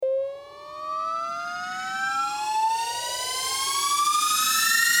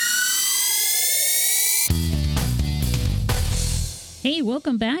Hey,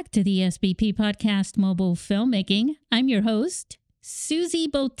 welcome back to the SBP Podcast Mobile Filmmaking. I'm your host, Susie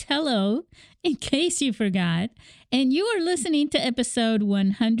Botello, in case you forgot, and you are listening to episode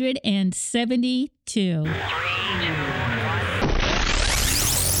 172.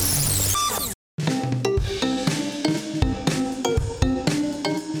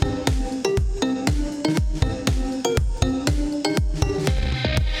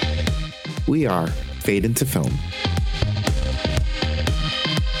 We are Fade into Film.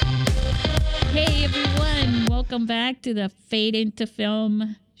 Hey everyone, welcome back to the Fade into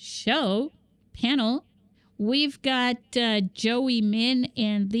Film show panel. We've got Joey Min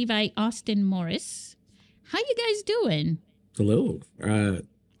and Levi Austin Morris. How you guys doing? Hello.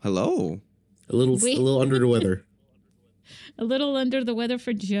 Hello. A little under the weather. A little under the weather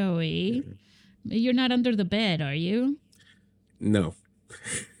for Joey. You're not under the bed, are you? No.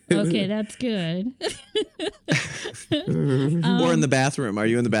 Okay, that's good. Or in the bathroom. Are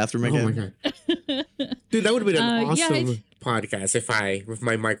you in the bathroom again? Oh my god. Dude, that would have been an awesome yeah, podcast if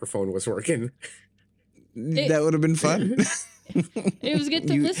my microphone was working. That would have been fun. It was good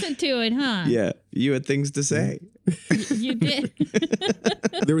to listen to it, huh? Yeah, you had things to say. You did.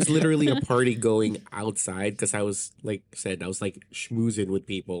 There was literally a party going outside because I was schmoozing with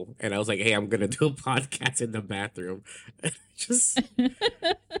people, and I was like, "Hey, I'm gonna do a podcast in the bathroom." Just,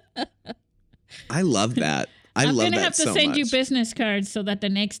 I love that. I'm love gonna that have to so send you much. business cards so that the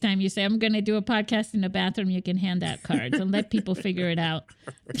next time you say I'm gonna do a podcast in the bathroom, you can hand out cards and let people figure it out.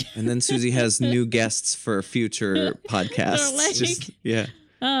 And then Susie has new guests for future podcasts. Like-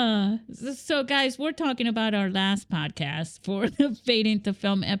 So guys, we're talking about our last podcast for the Fade into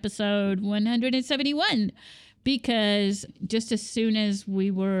Film episode 171, because just as soon as we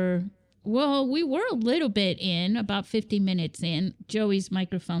were a little bit in, about 50 minutes in, Joey's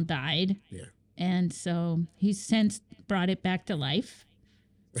microphone died. yeah. And so he's since brought it back to life,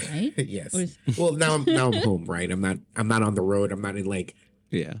 right? Yes. Or- Well, now I'm home, right? I'm not on the road. I'm not in like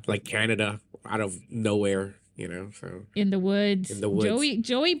Canada, out of nowhere, so in the woods. In the woods.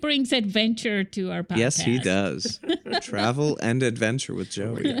 Joey brings adventure to our podcast. Yes, he does. Travel and adventure with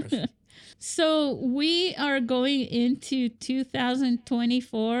oh my Joey. gosh. So we are going into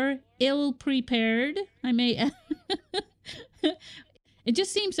 2024 ill-prepared. I may. It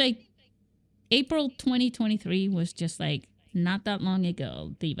just seems like April 2023 was just like not that long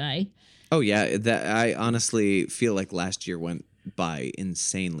ago, Levi. Oh yeah, that I honestly feel like last year went by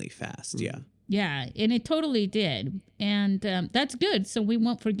insanely fast. Yeah. Yeah, and it totally did. And that's good. So we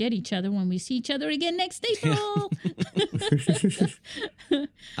won't forget each other when we see each other again next April.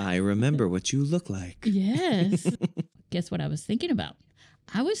 I remember what you look like. Yes. Guess what I was thinking about?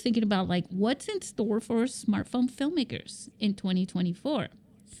 I was thinking about like what's in store for smartphone filmmakers in 2024.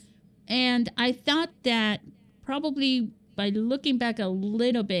 And I thought that probably by looking back a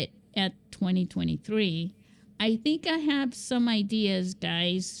little bit at 2023, I think I have some ideas,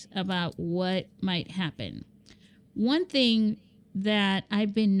 guys, about what might happen. One thing that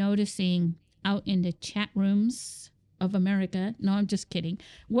I've been noticing out in the chat rooms of America, no, I'm just kidding,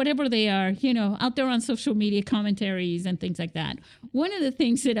 whatever they are, out there on social media commentaries and things like that. One of the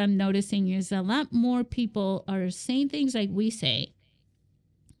things that I'm noticing is a lot more people are saying things like we say,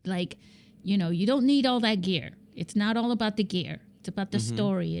 like, you don't need all that gear. It's not all about the gear. It's about the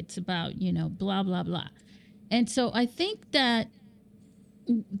story. It's about, blah, blah, blah. And so I think that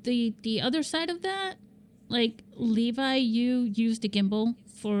the other side of that, like Levi, you used a gimbal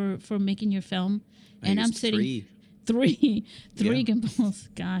for making your film, and I'm sitting three gimbals.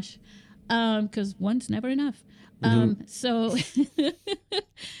 Gosh, because one's never enough. So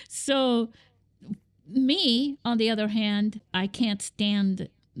me, on the other hand, I can't stand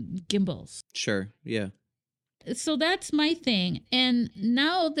gimbals. Sure. Yeah. So that's my thing. And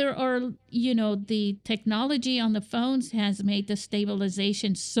now there are, the technology on the phones has made the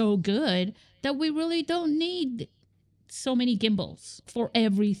stabilization so good that we really don't need so many gimbals for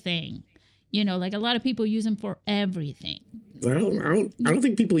everything. Like a lot of people use them for everything. I don't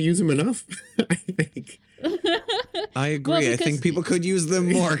think people use them enough. I think. I agree. Well, I think people could use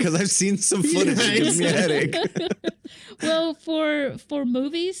them more because I've seen some footage that gives me a headache. Well, for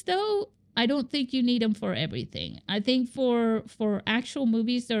movies though, I don't think you need them for everything. I think for actual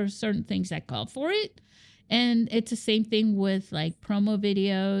movies, there are certain things that call for it. And it's the same thing with like promo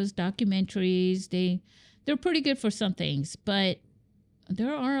videos, documentaries. They're pretty good for some things, but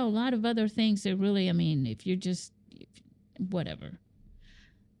there are a lot of other things that really, if you're just whatever,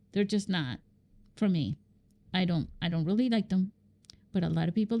 they're just not for me. I don't really like them, but a lot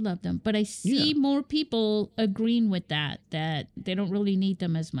of people love them. But I see more people agreeing with that they don't really need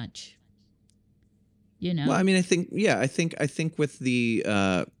them as much. you Well, I know? mean, I think with the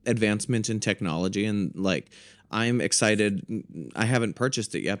advancement in technology and like I'm excited. I haven't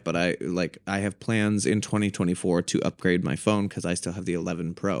purchased it yet, but I have plans in 2024 to upgrade my phone because I still have the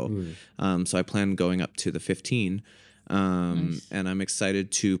 11 Pro. Mm. So I plan going up to the 15, Nice. and I'm excited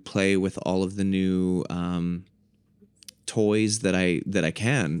to play with all of the new toys that I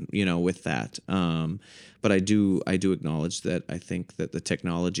can, with that. But I do acknowledge that I think that the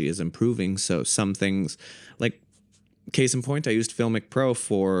technology is improving. So some things, like case in point, I used Filmic Pro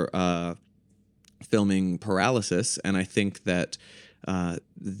for filming Paralysis, and I think that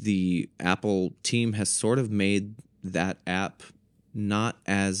the Apple team has sort of made that app not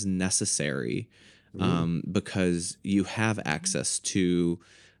as necessary, Mm. because you have access to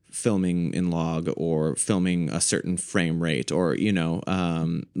filming in log or filming a certain frame rate or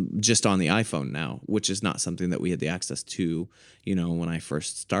just on the iPhone now, which is not something that we had the access to when I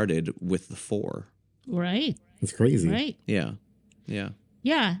first started with the 4. Right. It's crazy. Right. Yeah. Yeah.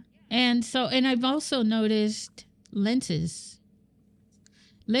 Yeah. And I've also noticed lenses.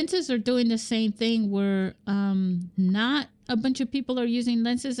 Lenses are doing the same thing where not a bunch of people are using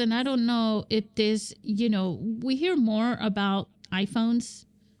lenses. And I don't know if this, we hear more about iPhones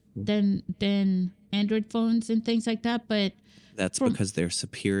than Android phones and things like that. But That's from because they're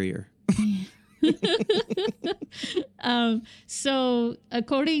superior. so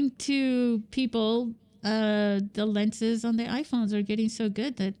according to people, the lenses on the iPhones are getting so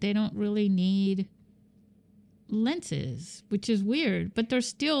good that they don't really need lenses, which is weird. But there's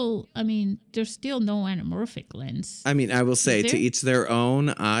still no anamorphic lens. I mean, I will Is say to there? each their own.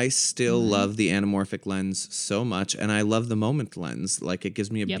 I still Right. love the anamorphic lens so much, and I love the moment lens. Like it gives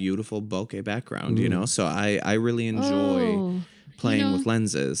me a Yep. beautiful bokeh background, Mm. So I really enjoy Oh, you playing with know,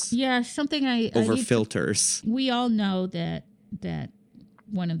 lenses yeah, something I over need to. filters. We all know that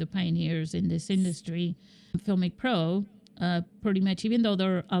one of the pioneers in this industry, Filmic Pro, pretty much, even though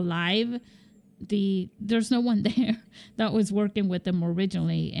they're alive, there's no one there that was working with them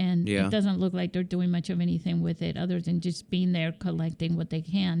originally, and it Yeah. doesn't look like they're doing much of anything with it other than just being there collecting what they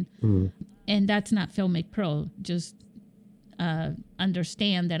can. Mm. And that's not Filmic Pro. Just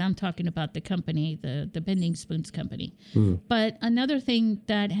understand that I'm talking about the company, the Bending Spoons company. Mm. But another thing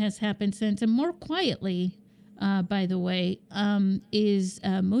that has happened since, and more quietly, by the way, is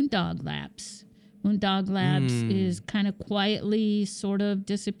Moondog Labs. Moondog Labs is kind of quietly sort of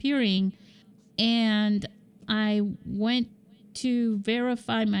disappearing. And I went to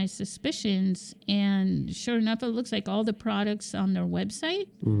verify my suspicions, and sure enough, it looks like all the products on their website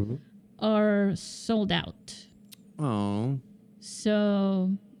Mm. are sold out. Oh,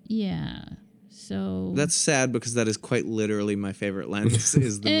 So, yeah. So that's sad because that is quite literally my favorite lens.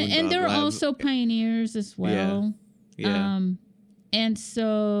 Is the and Moondog they're Lab? also pioneers as well. Yeah. And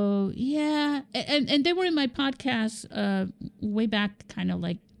so yeah, and they were in my podcast way back, kind of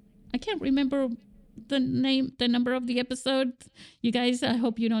like, I can't remember the number of the episode. You guys, I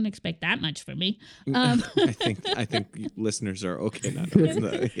hope you don't expect that much from me. I think listeners are okay not knowing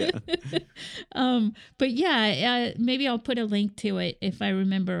that. Yeah. But yeah, maybe I'll put a link to it if I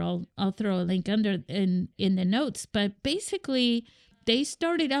remember. I'll throw a link under in the notes. But basically, they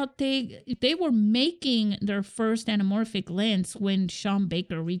started out, they were making their first anamorphic lens when Sean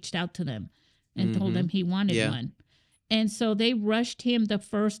Baker reached out to them and told them he wanted Yeah. one. And so they rushed him the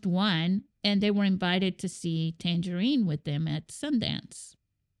first one, and they were invited to see Tangerine with them at Sundance.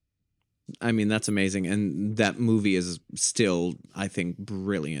 I mean, that's amazing. And that movie is still, I think,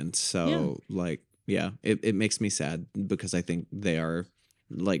 brilliant. So, it makes me sad because I think they are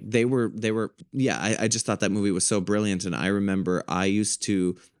like, I just thought that movie was so brilliant. And I remember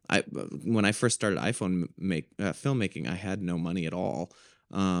when I first started iPhone filmmaking, I had no money at all.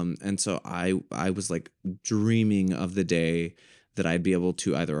 And so I was like dreaming of the day that I'd be able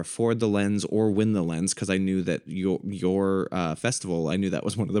to either afford the lens or win the lens, because I knew that your festival, I knew that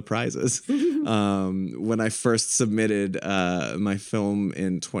was one of the prizes. When I first submitted my film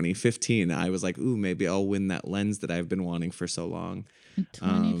in 2015, I was like, ooh, maybe I'll win that lens that I've been wanting for so long. In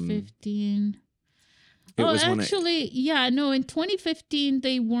 2015. It Oh, was when actually, yeah, no, in 2015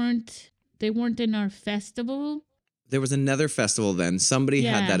 they weren't in our festival. there was another festival then. Somebody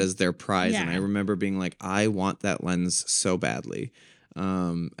had that Yeah. as their prize, and I Yeah. remember being like, I want that lens so badly.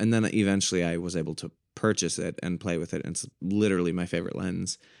 And then eventually I was able to purchase it and play with it. And it's literally my favorite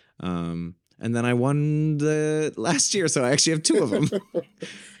lens. And then I won the last year, so I actually have 2 of them.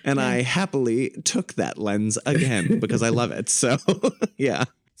 And Yeah. I happily took that lens again because I love it. So, yeah.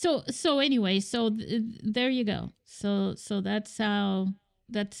 So anyway, there you go. So that's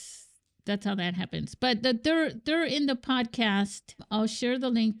that's how that happens. But they're in the podcast. I'll share the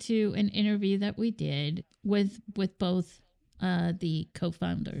link to an interview that we did with both the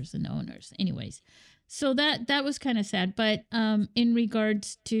co-founders and owners. Anyways, so that was kind of sad. But in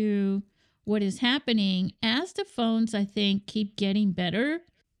regards to what is happening as the phones, I think, keep getting better.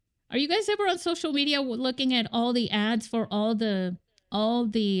 Are you guys ever on social media looking at all the ads for all the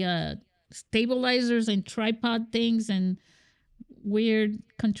stabilizers and tripod things and weird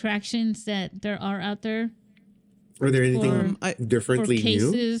contractions that there are out there? Are there anything for differently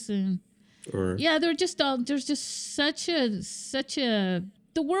new? cases and Or yeah, they're just all there's just such a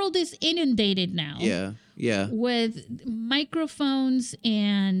the world is inundated now. Yeah. With microphones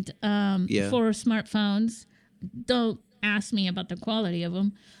and for smartphones. Don't ask me about the quality of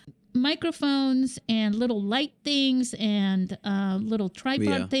them. Microphones and little light things and little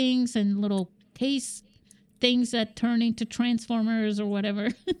tripod things and little case things that turn into transformers or whatever.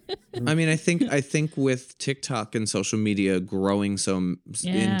 I mean, I think with TikTok and social media growing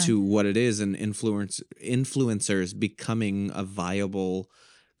into what it is and influencers becoming a viable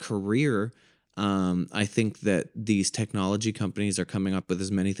career, I think that these technology companies are coming up with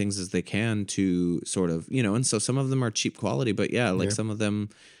as many things as they can to sort of, and so some of them are cheap quality, but some of them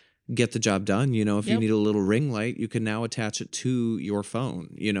get the job done. If you need a little ring light, you can now attach it to your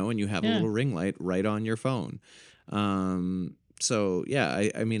phone, and you have a little ring light right on your phone. So yeah,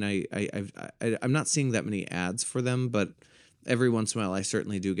 I'm not seeing that many ads for them, but every once in a while I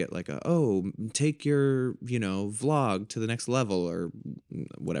certainly do get like take your, vlog to the next level or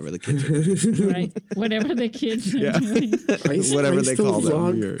whatever the kids are doing. Right. Whatever the kids are doing. Whatever they call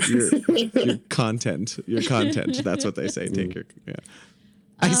them. Your content. Your content. That's what they say. Take your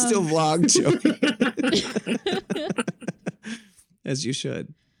I still vlog, Joey. As you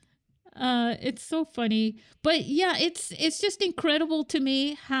should. It's so funny. But yeah, it's just incredible to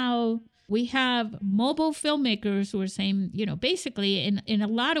me how we have mobile filmmakers who are saying, basically in a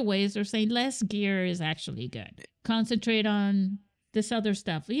lot of ways, they're saying less gear is actually good. Concentrate on this other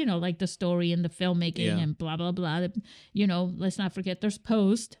stuff, like the story and the filmmaking and blah, blah, blah. Let's not forget there's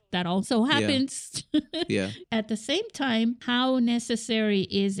post. That also happens. Yeah. At the same time, how necessary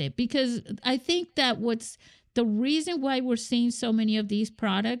is it? Because I think that the reason why we're seeing so many of these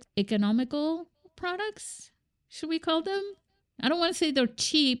products, economical products, should we call them? I don't want to say they're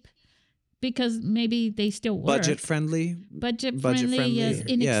cheap, because maybe they still work. Budget friendly, yes,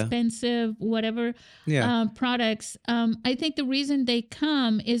 inexpensive, whatever products. I think the reason they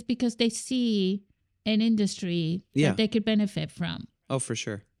come is because they see an industry that they could benefit from. Oh, for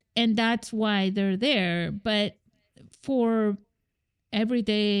sure. And that's why they're there. But for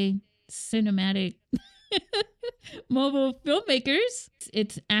everyday cinematic mobile filmmakers,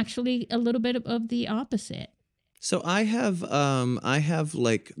 it's actually a little bit of the opposite. So I have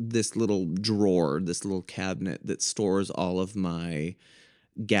like this little drawer, this little cabinet that stores all of my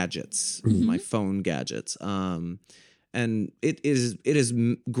gadgets, my phone gadgets. And it has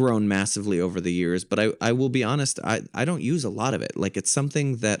grown massively over the years, but I will be honest, I don't use a lot of it. Like, it's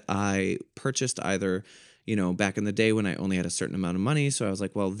something that I purchased either, back in the day when I only had a certain amount of money. So I was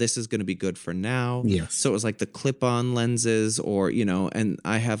like, well, this is going to be good for now. Yes. So it was like the clip-on lenses or, and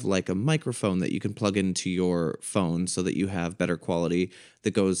I have like a microphone that you can plug into your phone so that you have better quality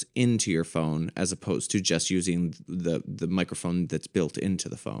that goes into your phone as opposed to just using the microphone that's built into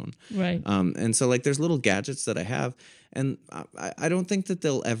the phone. Right. And so like there's little gadgets that I have, and I don't think that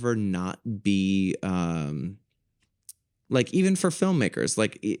they'll ever not be like, even for filmmakers,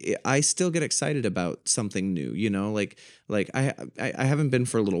 like I still get excited about something new, like I haven't been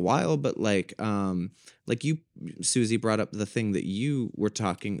for a little while, but like you, Susie, brought up the thing that you were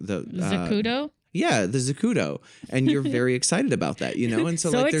talking, the Zacuto. Yeah, the Zacuto, and you're very excited about that, and so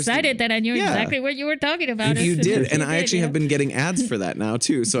like, excited that I knew exactly what you were talking about. You did, and I actually have been getting ads for that now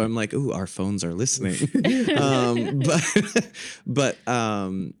too. So I'm like, ooh, our phones are listening. But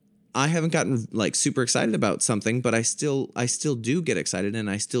I haven't gotten like super excited about something, but I still do get excited, and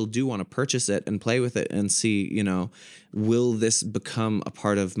I still do want to purchase it and play with it and see, will this become a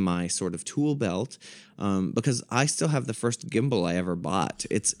part of my sort of tool belt? Because I still have the first gimbal I ever bought.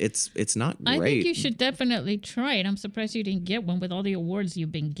 It's not great. I think you should definitely try it. I'm surprised you didn't get one with all the awards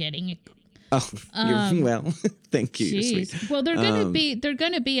you've been getting. Oh, you're well. Thank you. You're sweet. Well, they're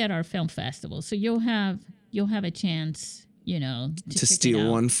gonna be at our film festival, so you'll have a chance. To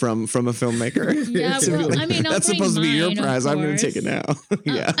steal one from a filmmaker. Yeah, well, I mean, that's supposed to be your prize. I'm going to take it now.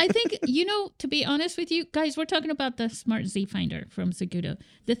 Yeah. I think, to be honest with you guys, we're talking about the Smart Z Finder from Zacuto.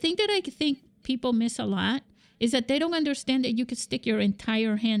 The thing that I think people miss a lot is that they don't understand that you could stick your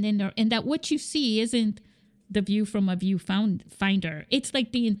entire hand in there, and that what you see isn't the view from a viewfinder. It's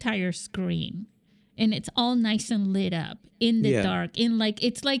like the entire screen, and it's all nice and lit up in the dark. In like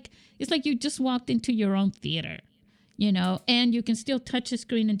it's like you just walked into your own theater, you know. And you can still touch the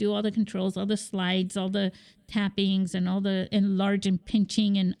screen and do all the controls, all the slides, all the tappings, and all the enlarge and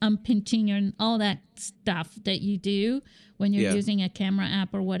pinching and unpinching and all that stuff that you do when you're using a camera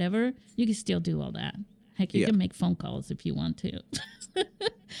app or whatever. You can still do all that. Heck, you can make phone calls if you want to.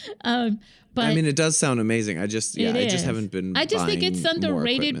 But I mean, it does sound amazing. I just haven't been. I just think it's buying more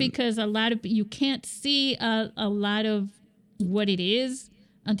underrated equipment. because you can't see a lot of what it is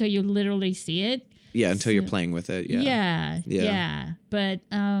until you literally see it. Yeah, until you're playing with it. Yeah. But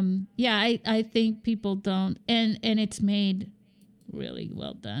I think people don't, and it's made really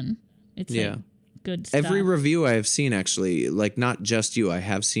well done. It's like good stuff. Every review I have seen, actually, like not just you, I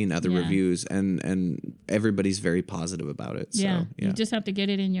have seen other reviews, and everybody's very positive about it. So, you just have to get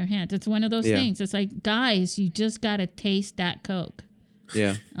it in your hands. It's one of those things. It's like, guys, you just got to taste that Coke.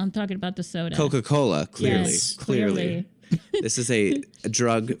 Yeah. I'm talking about the soda. Coca-Cola, clearly. Yes, clearly. This is a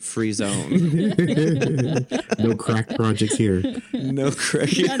drug-free zone. No crack projects here. No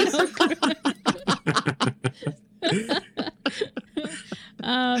crack. Yeah, no crack.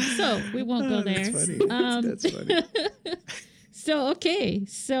 So we won't go there. That's funny. That's funny. So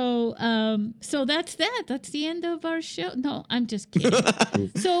so that's that. That's the end of our show. No, I'm just kidding.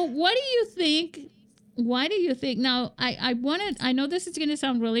 So what do you think? Why do you think? Now I know this is gonna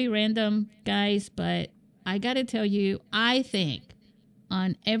sound really random, guys, but I gotta tell you, I think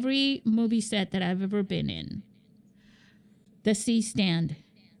on every movie set that I've ever been in, the C-stand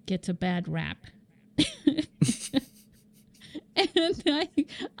gets a bad rap. And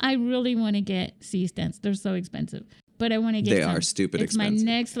I really want to get C-stands. They're so expensive, but I want to get They some. are stupid it's expensive.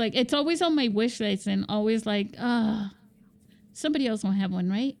 My next, like, it's always on my wish list, and always like, somebody else won't have one,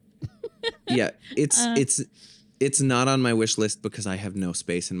 right? Yeah, it's not on my wish list because I have no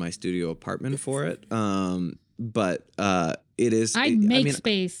space in my studio apartment for it. But it is. I mean,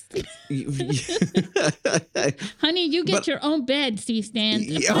 space. Honey, you get your own bed, C-stand.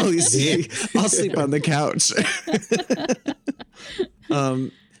 Oh, you see, I'll sleep on the couch.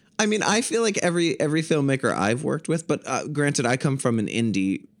 I mean, I feel like every filmmaker I've worked with, but granted, I come from an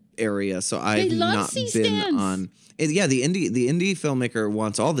indie area, so I've not been on. Yeah, the indie filmmaker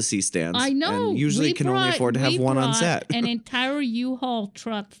wants all the C-stands. I know. And usually can only afford to have one on set. An entire U-Haul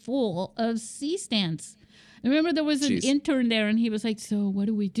truck full of C-stands. I remember there was an intern there, and he was like, "So what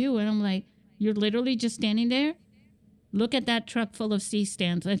do we do?" And I'm like, "You're literally just standing there. Look at that truck full of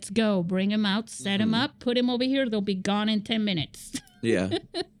C-stands. Let's go. Bring them out, set them up, put them over here. They'll be gone in 10 minutes." Yeah.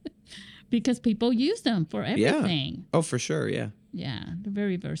 Because people use them for everything. Yeah. Oh, for sure. Yeah. Yeah, they're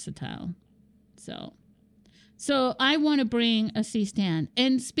very versatile. So I want to bring a C-stand.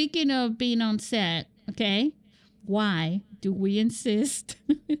 And speaking of being on set, okay, why do we insist?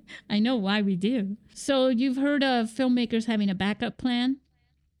 I know why we do. So you've heard of filmmakers having a backup plan?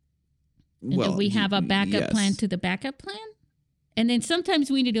 And Well, then we have a backup yes. plan to the backup plan? And then sometimes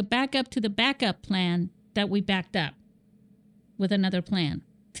we need a backup to the backup plan that we backed up with another plan.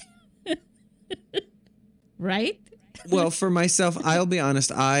 Right? Well, for myself, I'll be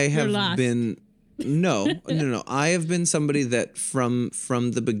honest. I have lost. been no. I have been somebody that from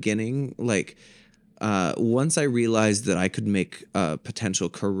the beginning, like once I realized that I could make a potential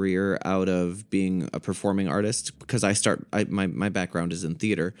career out of being a performing artist, because my background is in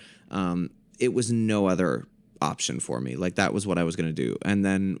theater. It was no other option for me. Like that was what I was going to do, and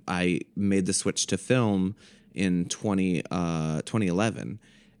then I made the switch to film in 2011,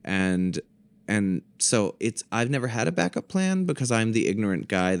 and so I've never had a backup plan because I'm the ignorant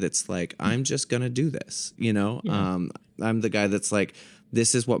guy that's like, I'm just going to do this, you know? Yeah. I'm the guy that's like,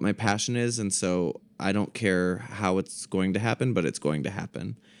 this is what my passion is, and so I don't care how it's going to happen, but it's going to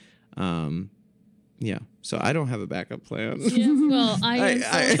happen. Yeah, so I don't have a backup plan. Yeah, well, I am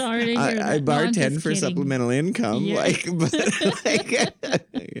so sorry to hear that. I No, I'm bartend just for kidding. supplemental income, Yeah.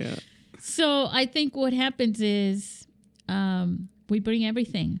 yeah. So I think what happens is we bring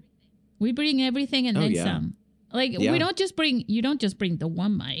everything. We bring everything and then some. Like Yeah. you don't just bring the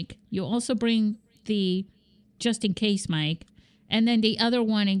one mic. You also bring the just in case mic, and then the other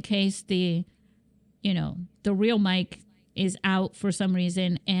one in case the real mic is out for some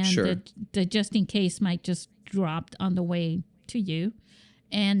reason, and Sure. the just in case mic just dropped on the way to you,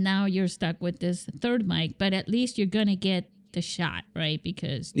 and now you're stuck with this third mic. But at least you're gonna get the shot, right?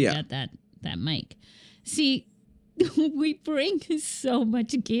 Because you got that mic. See, we bring so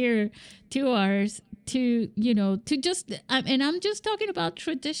much gear to ours to just, and I'm just talking about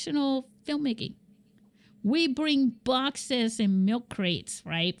traditional filmmaking. We bring boxes and milk crates,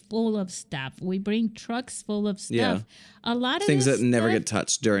 right, full of stuff. We bring trucks full of Yeah. stuff. A lot of Things this that never stuff, get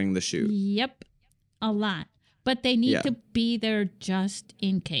touched during the shoot. yep, a lot. But they need Yeah. to be there just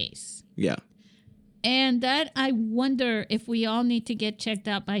in case. Yeah. And that I wonder if we all need to get checked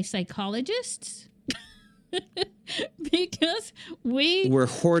out by psychologists because We're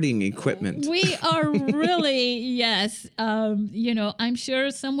hoarding equipment. we are really, yes. I'm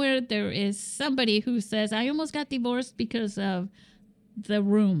sure somewhere there is somebody who says, I almost got divorced because of the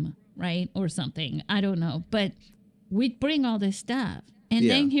room, right? Or something. I don't know. But we bring all this stuff. And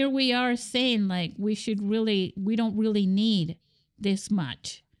Yeah. then here we are saying, like, we don't really need this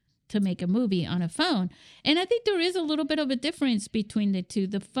much to make a movie on a phone. And I think there is a little bit of a difference between the two.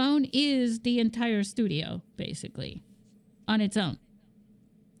 The phone is the entire studio, basically, on its own,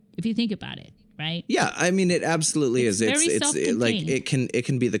 if you think about it, right? Yeah, I mean it absolutely It's is. very Like self-contained. it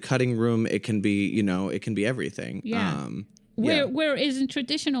can be the cutting room. It can be it can be everything. Yeah. Yeah. Whereas in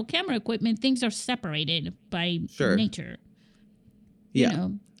traditional camera equipment, things are separated by Sure. nature. Yeah. You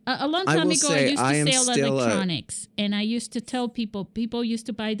know, a long I time will ago, say I used I to am sell still a- electronics, and I used to tell people used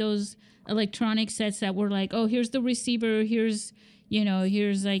to buy those electronic sets that were like, oh, here's the receiver, here's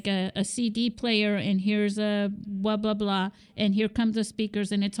like a CD player, and here's a blah blah blah, and here comes the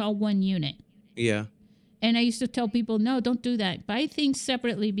speakers, and it's all one unit. Yeah. And I used to tell people, no, don't do that. Buy things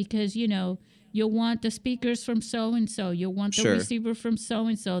separately because you'll want the speakers from so and so, you'll want the Sure. receiver from so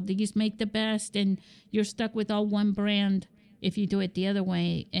and so. These make the best, and you're stuck with all one brand if you do it the other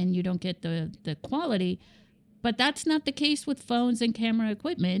way and you don't get the quality. But that's not the case with phones and camera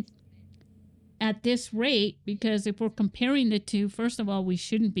equipment at this rate, because if we're comparing the two, first of all, we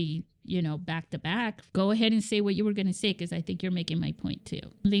shouldn't be, back to back. Go ahead and say what you were going to say, because I think you're making my point too.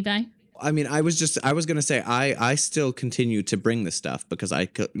 Levi? I mean, I was going to say, I still continue to bring this stuff because I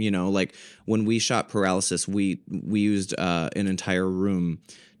could, like when we shot Paralysis, we used an entire room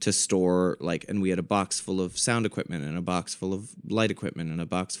to store and we had a box full of sound equipment and a box full of light equipment and a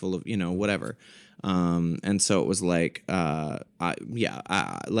box full of, whatever. And so it was like, I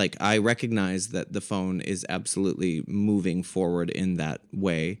recognize that the phone is absolutely moving forward in that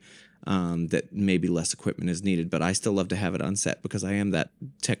way. That maybe less equipment is needed, but I still love to have it on set because I am that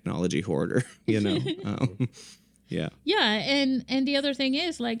technology hoarder, Yeah. Yeah, and the other thing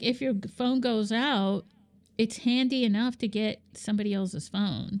is, like, if your phone goes out, it's handy enough to get somebody else's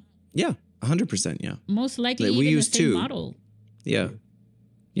phone. Yeah, 100%. Yeah. Most likely, Like, we even the used same two. model. Yeah.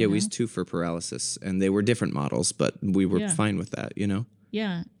 Yeah, You we know? used two for Paralysis, and they were different models, but we were Yeah. fine with that,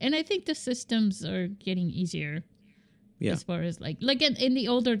 Yeah, and I think the systems are getting easier. Yeah. As far as like in the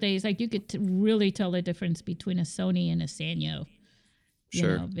older days, like you could really tell the difference between a Sony and a Sanyo,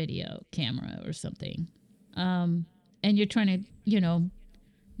 Sure. video camera or something. And you're trying to,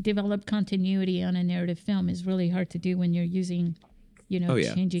 develop continuity on a narrative film is really hard to do when you're using, Oh,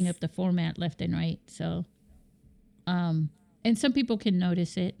 yeah. changing up the format left and right. So, and some people can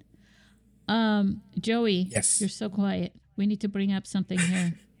notice it. Joey, Yes. you're so quiet. We need to bring up something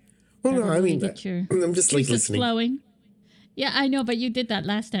here. Well, no, That'll I really mean, get your I'm just like juices listening. flowing. Yeah, I know, but you did that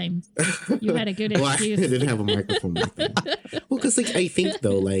last time. You had a good Well, I excuse. didn't have a microphone back then. Well, because I think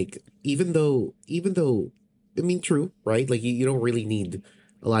though, even though, I mean, true, right? Like you don't really need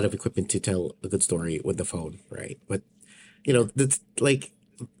a lot of equipment to tell a good story with the phone, right? But that's like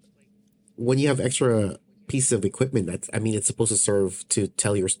when you have extra pieces of equipment, it's supposed to serve to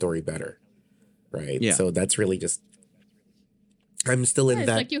tell your story better, right? Yeah. So that's really just. I'm still in It's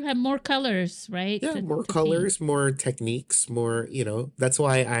that. like you have more colors, right? Yeah, more to paint. colors, more techniques, more, that's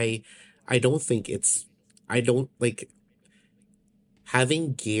why I don't think I don't like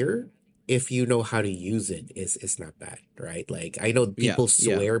having gear if you know how to use it is not bad, right? Like I know Yeah, people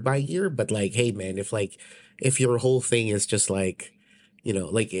yeah. swear by gear, but like, hey man, if your whole thing is just like,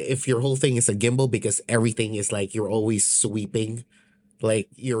 like if your whole thing is a gimbal because everything is like you're always sweeping like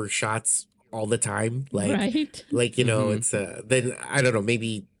your shots all the time, Right. like Mhm. it's then I don't know,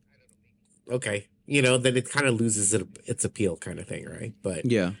 maybe okay, then it kind of loses its appeal, kind of thing, right? But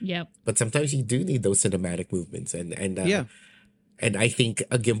Yeah. Yep. but sometimes you do need those cinematic movements, and Yeah. and I think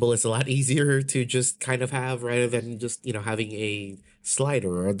a gimbal is a lot easier to just kind of have rather than just having a slider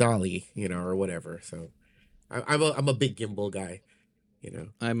or a dolly, or whatever. So I'm a big gimbal guy,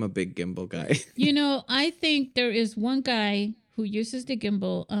 I'm a big gimbal guy. I think there is one guy who uses the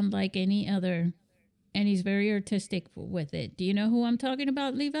gimbal unlike any other, and he's very artistic with it. Do you know who I'm talking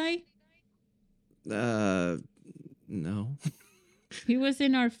about, Levi? No. He was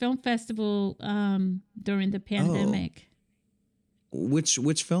in our film festival during the pandemic. Which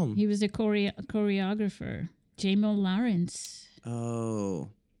film? He was a choreographer, Jamil Lawrence. Oh.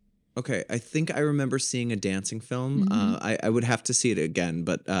 Okay, I think I remember seeing a dancing film. Hmm. I would have to see it again,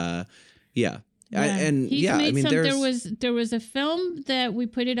 but yeah, Yeah, he's I made mean, some. there's There was a film that we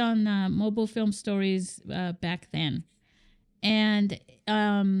put it on Mobile Film Stories back then, and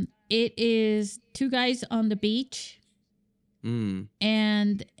it is two guys on the beach mm,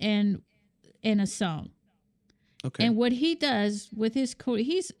 and a song. okay, And what he does with his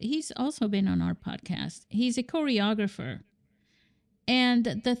he's also been on our podcast. He's a choreographer.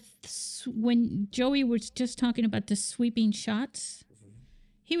 And when Joey was just talking about the sweeping shots,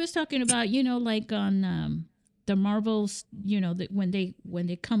 he was talking about, you know, like on the Marvels, you know, that when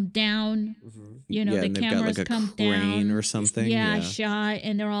they come down, you know, yeah, the and they've got like cameras a come crane or down, something. yeah, Yeah, shot,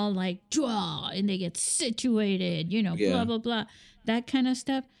 and they're all like draw, and they get situated, you know, blah yeah, blah blah, that kind of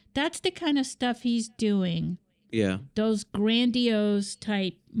stuff. That's the kind of stuff he's doing. yeah. Those grandiose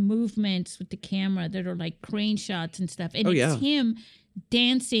type movements with the camera that are like crane shots and stuff, and Oh it's yeah. him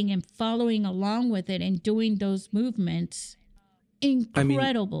dancing and following along with it and doing those movements. I mean,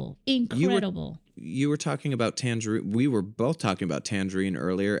 Incredible, you were incredible. you were talking about Tangerine. We were both talking about Tangerine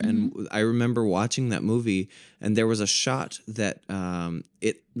earlier, Hmm. and I remember watching that movie, and there was a shot that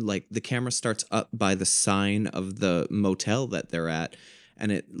it like the camera starts up by the sign of the motel that they're at,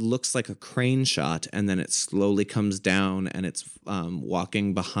 and it looks like a crane shot, and then it slowly comes down, and it's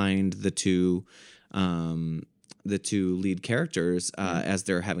walking behind the two lead characters as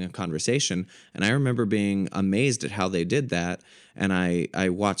they're having a conversation. And I remember being amazed at how they did that. And I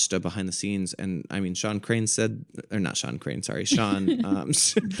watched a behind the scenes, and I mean, Sean Crane said, or not Sean Crane, sorry, Sean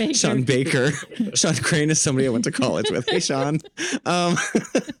Baker. Sean Baker. Sean Crane is somebody I went to college with. Hey, Sean. Um,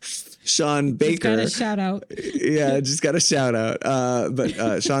 Sean Just got Baker. a shout out. Yeah, just got a shout out.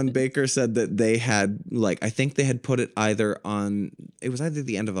 But Sean Baker said that they had, like, I think they had put it either on, it was either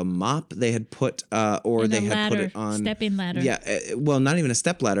the end of a mop they had put, or And they a had put ladder, it on stepping ladder. Yeah, well, not even a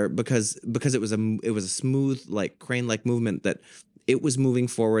step ladder, because it was a smooth, like, crane like movement that it was moving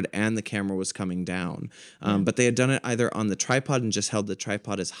forward and the camera was coming down. But they had done it either on the tripod and just held the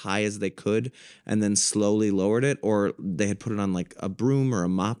tripod as high as they could and then slowly lowered it, or they had put it on like a broom or a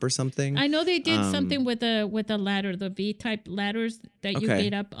mop or something. I know they did something with a ladder, the V type ladders that you Okay.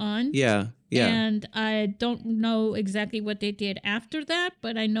 get up on. Yeah, yeah. And I don't know exactly what they did after that,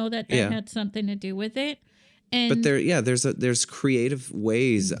 but I know that Yeah. had something to do with it. And But there's creative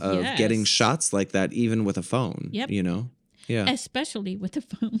ways of getting Yes. shots like that, even with a phone. Yep. You know. Yeah. especially with the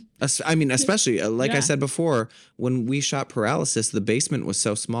phone. I mean, especially like I Yeah. said before, when we shot Paralysis, the basement was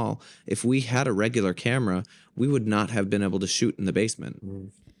so small. If we had a regular camera, we would not have been able to shoot in the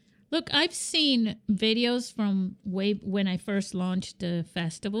basement. Look, I've seen videos from way when I first launched the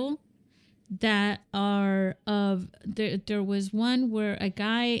festival that are of there was one where a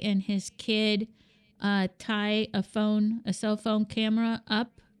guy and his kid tie a cell phone camera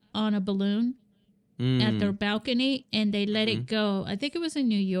up on a balloon at their balcony, and they let it go. I think it was in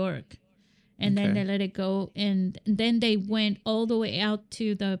New York. And then Okay. they let it go, and then they went all the way out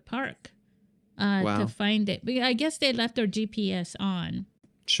to the park Wow. to find it. But I guess they left their GPS on.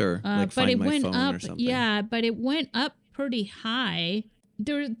 Sure, like But find it my went phone up, or something. yeah. But it went up pretty high.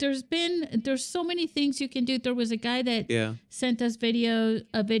 There's so many things you can do. There was a guy that Yeah. sent us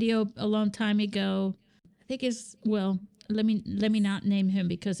a video a long time ago. I think it's let me not name him,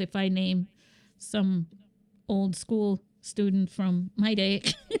 because if I name some old school student from my day,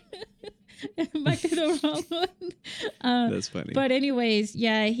 it might be the wrong one. That's funny. But anyways,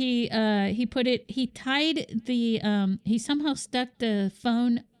 yeah, he put it. He tied the he somehow stuck the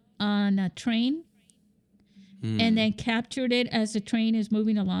phone on a train, and then captured it as the train is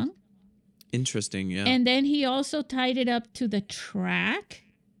moving along. Interesting. Yeah. And then he also tied it up to the track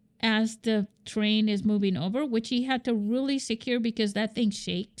as the train is moving over, which he had to really secure because that thing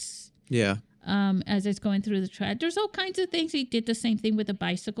shakes yeah. as it's going through the track. There's all kinds of things. He did the same thing with a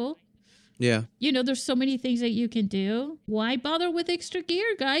bicycle. Yeah. You know, there's so many things that you can do. Why bother with extra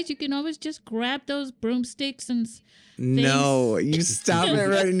gear, guys? You can always just grab those broomsticks and No, you stop it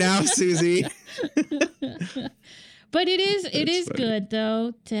right now, Susie. But it is funny. good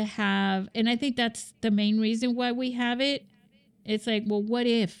though to have, and I think that's the main reason why we have it. It's like, well, what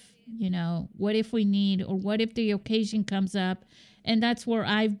if, what if we need, or what if the occasion comes up? And that's where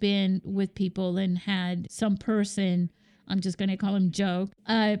I've been with people and had some person, I'm just going to call him Joe.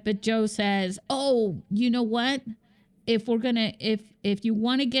 But Joe says, oh, you know what? If you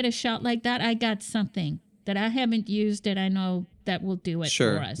want to get a shot like that, I got something that I haven't used that I know that will do it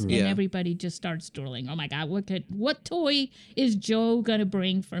Sure. for us. And Yeah. everybody just starts drooling. Oh my God, what toy is Joe going to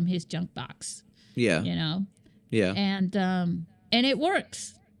bring from his junk box? Yeah. You know? Yeah. And it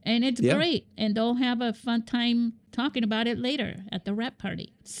works. And it's Yeah. great. And they'll have a fun time talking about it later at the rap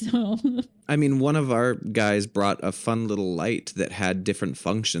party. So, I mean, one of our guys brought a fun little light that had different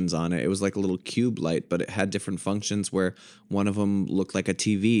functions on it. It was like a little cube light, but it had different functions where one of them looked like a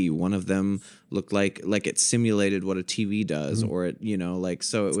TV, one of them looked like it simulated what a TV does, or it, like,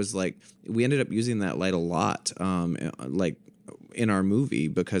 so it was like we ended up using that light a lot, like in our movie,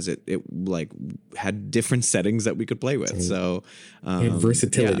 because it like had different settings that we could play with. So And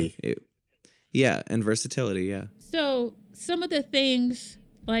versatility. Yeah, and versatility, yeah. so some of the things,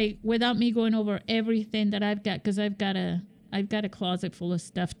 like without me going over everything that I've got, because I've got a closet full of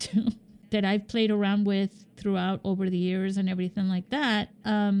stuff too that I've played around with throughout over the years and everything like that.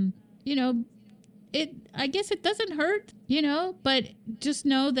 I guess it doesn't hurt, but just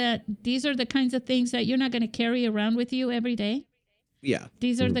know that these are the kinds of things that you're not going to carry around with you every day. Yeah.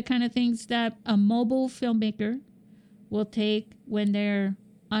 These are the kind of things that a mobile filmmaker will take when they're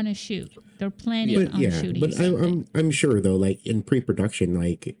on a shoot. They're planning on shooting. But I'm sure though, like in pre-production,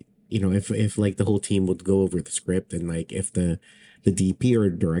 like if like the whole team would go over the script, and like if the DP or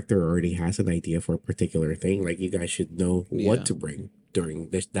director already has an idea for a particular thing, like you guys should know what to bring during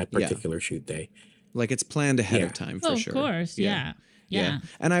that particular shoot day. Like it's planned ahead of time for sure. Of course, yeah.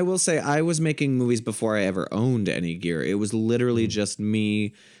 And I will say, I was making movies before I ever owned any gear. It was literally just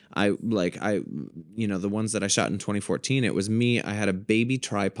me. The ones that I shot in 2014, it was me. I had a baby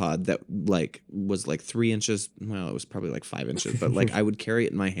tripod that was 3 inches. Well, it was probably 5 inches, but I would carry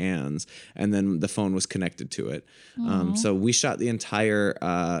it in my hands, and then the phone was connected to it. So we shot the entire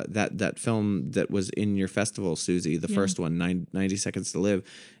that film that was in your festival, Susie, the first one, 90 Seconds to Live.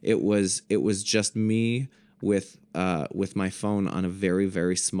 It was just me with my phone on a very,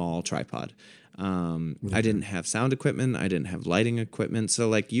 very small tripod. I didn't have sound equipment. I didn't have lighting equipment.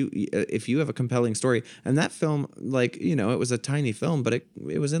 So if you have a compelling story, and that film, it was a tiny film, but it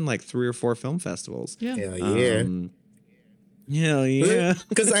was in 3 or 4 film festivals. Yeah. Hell yeah. Hell yeah.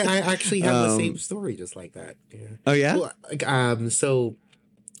 Because I actually have the same story just like that. Yeah. Oh yeah. So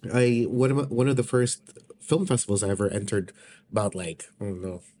one of the first film festivals I ever entered, about I don't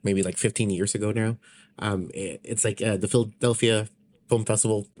know, maybe 15 years ago now. It's the Philadelphia Film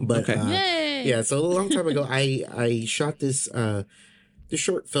Festival, but Yay! yeah. So a long time ago, I shot this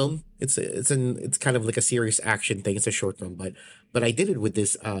short film. It's kind of like a serious action thing. It's a short film, but I did it with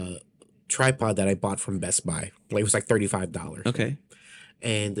this tripod that I bought from Best Buy. It was $35. Okay.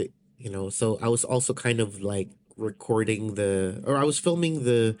 And so I was also kind of recording I was filming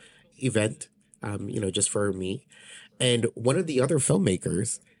the event, just for me. And one of the other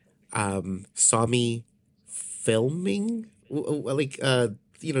filmmakers saw me filming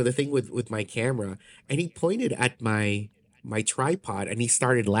the thing with my camera, and he pointed at my tripod and he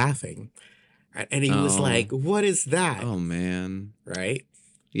started laughing, and he was like, "What is that?" Oh man. Right?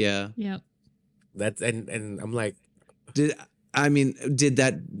 Yeah. Yep. That's and I'm like, did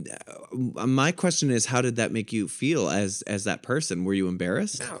that my question is, how did that make you feel as that person? Were you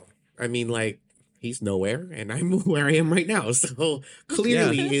embarrassed? no. I mean, he's nowhere and I'm where I am right now. So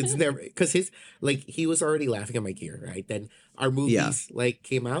clearly it's never, because he was already laughing at my gear, right? Then our movies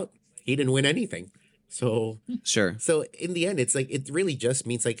came out, he didn't win anything. So Sure. So in the end, it's it really just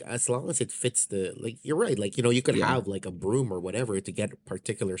means as long as it fits you're right. You could have a broom or whatever to get a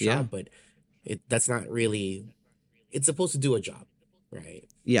particular shot, but that's not really, it's supposed to do a job, right?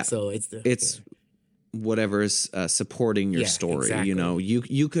 Yeah. So it's whatever is supporting your story. Exactly.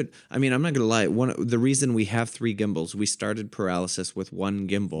 You could, I'm not gonna lie, the reason we have 3 gimbals, we started Paralysis with 1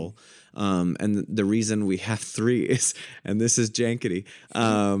 gimbal, and the reason we have 3 is, and this is jankety,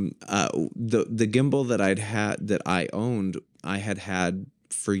 the gimbal that I owned, I had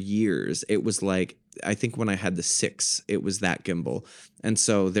for years. It was I think when I had the 6, it was that gimbal, and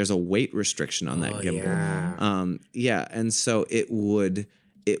so there's a weight restriction on that gimbal. And so it would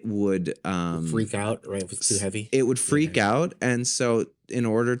freak out, right? If it's too heavy, it would freak out. And so in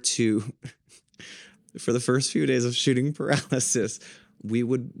order to for the first few days of shooting Paralysis, we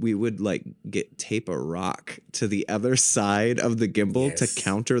would tape a rock to the other side of the gimbal to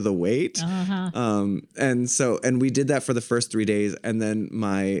counter the weight. And we did that for the first 3 days, and then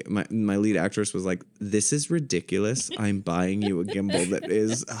my lead actress was like, "This is ridiculous. I'm buying you a gimbal that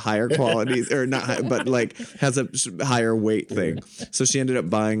is higher quality, or not high, but has a higher weight thing." So she ended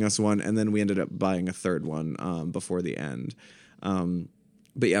up buying us one, and then we ended up buying a third one before the end.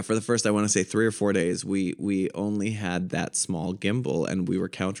 But yeah, for the first, I want to say 3 or 4 days, we only had that small gimbal, and we were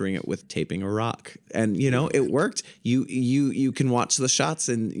countering it with taping a rock, and it worked. You can watch the shots,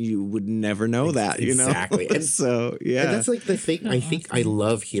 and you would never know that. Exactly. And so yeah, and that's the thing. I think I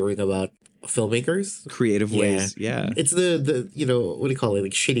love hearing about filmmakers. creative Yeah, ways. Yeah. it's the what do you call it,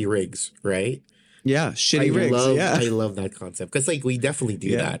 like shitty rigs, right? Yeah. Shitty rigs. Yeah. I love that concept because like we definitely do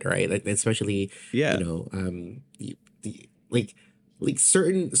Yeah. that, right? Like, especially Yeah. like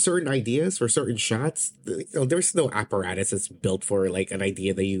certain ideas for certain shots. There's no apparatus that's built for like an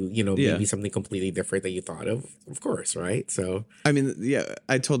idea that Yeah. maybe something completely different that you thought of course, right? So I mean, yeah,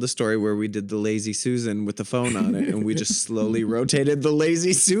 I told the story where we did the Lazy Susan with the phone on it, and we just slowly rotated the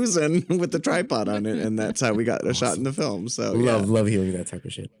Lazy Susan with the tripod on it, and that's how we got a shot in the film. So love hearing that type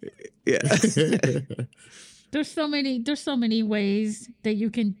of shit. yeah. There's so many ways that you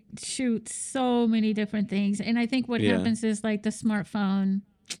can shoot so many different things. And I think what Yeah. happens is like the smartphone,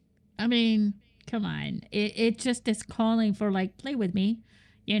 I mean, come on. It just is calling for like play with me.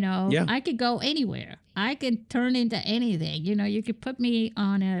 Yeah. I could go anywhere. I could turn into anything. You could put me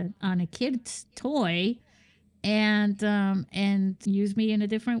on a kid's toy and use me in a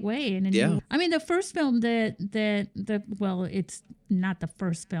different way. Yeah. I mean, the first film well, it's not the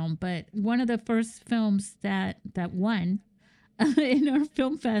first film, but one of the first films that won in our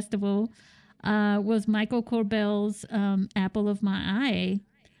film festival was Michael Corbell's Apple of My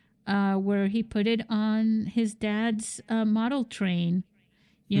Eye, where he put it on his dad's model train,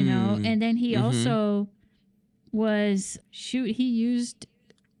 and then he also he used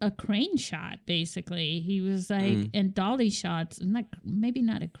a crane shot. Basically, he was like in dolly shots, maybe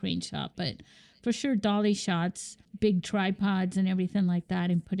not a crane shot, but for sure dolly shots, big tripods and everything like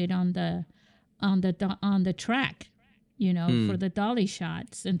that, and put it on the track, for the dolly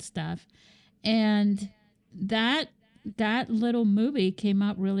shots and stuff. And that little movie came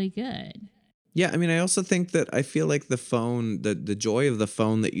out really good. Yeah, I mean, I also think that I feel like the phone, the joy of the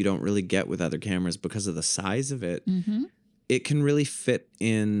phone that you don't really get with other cameras because of the size of it, it can really fit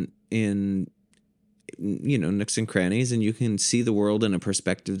in nooks and crannies, and you can see the world in a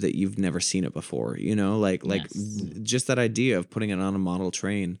perspective that you've never seen it before. Like Yes. just that idea of putting it on a model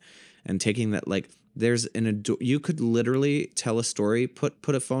train and taking that, like, there's you could literally tell a story,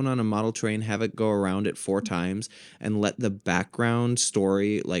 put a phone on a model train, have it go around it 4 times, and let the background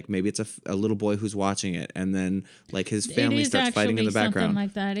story, like maybe it's a little boy who's watching it, and then like his family starts fighting in the background. Something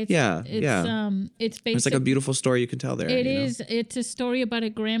like that. It's basically, It's like a beautiful story you can tell there. It is. It's a story about a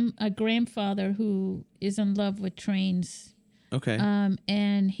grandfather who is in love with trains. Okay.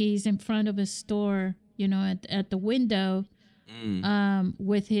 And he's in front of a store, at the window,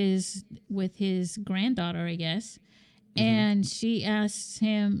 with his granddaughter, I guess. And she asks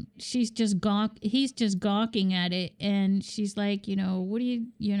him, he's just gawking at it, and she's like, what are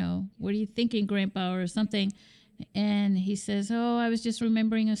you thinking, Grandpa, or something? And he says, oh, I was just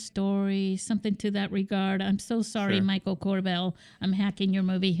remembering a story, something to that regard. I'm so sorry, Sure. Michael Corbell. I'm hacking your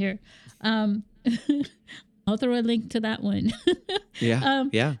movie here. I'll throw a link to that one. Yeah.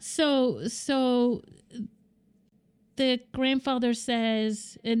 Yeah. So the grandfather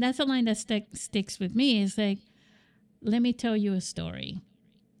says, and that's a line that sticks with me, is like, let me tell you a story.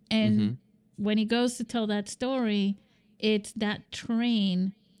 And when he goes to tell that story, it's that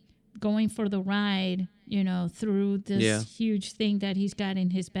train going for the ride, through this huge thing that he's got in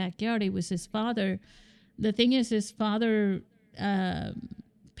his backyard. It was his father. The thing is, his father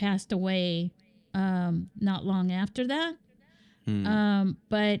passed away not long after that.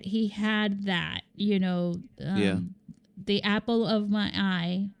 But he had that, the apple of my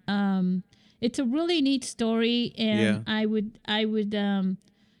eye. It's a really neat story, and I would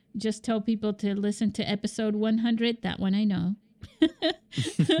just tell people to listen to episode 100. That one I know.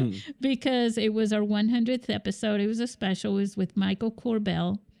 Because it was our 100th episode. It was a special. It was with Michael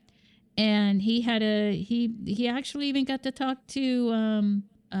Corbell, and he actually even got to talk to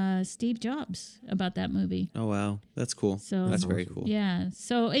Steve Jobs about that movie. Oh wow, that's cool. So that's very cool. Yeah.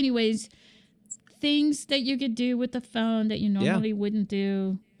 So, anyways, things that you could do with the phone that you normally wouldn't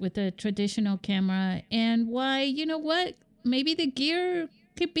do with a traditional camera, and why, what? Maybe the gear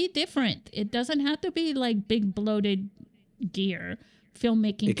could be different. It doesn't have to be like big bloated gear.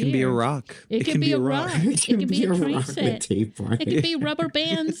 Filmmaking It can gear. be a rock. It can be a rock. It can be a train set. Tape on It could be rubber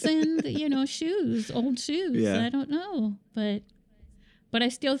bands and shoes, old shoes. Yeah. I don't know, but I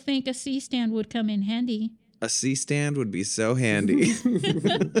still think a C stand would come in handy. A C stand would be so handy.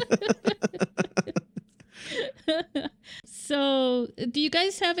 So, do you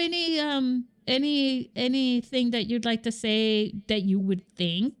guys have anything that you'd like to say that you would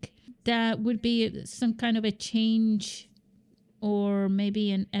think that would be some kind of a change or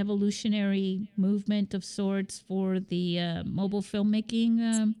maybe an evolutionary movement of sorts for the mobile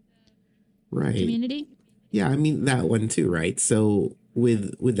filmmaking right community? Yeah, I mean that one too, right? So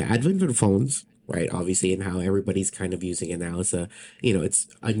with the advent of phones, right? Obviously, and how everybody's kind of using it now as a, it's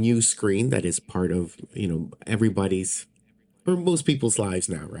a new screen that is part of, everybody's or most people's lives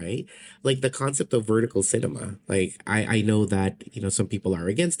now, right? Like the concept of vertical cinema. Like I know that, some people are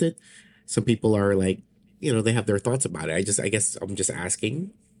against it. Some people are like, they have their thoughts about it. I guess I'm just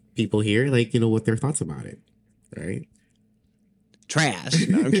asking people here, like, what their thoughts about it, right? Trash.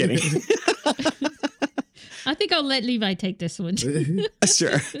 No, I'm kidding. I think I'll let Levi take this one.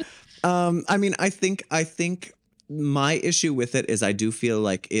 Sure. I mean, I think my issue with it is I do feel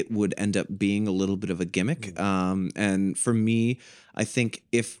like it would end up being a little bit of a gimmick. And for me, I think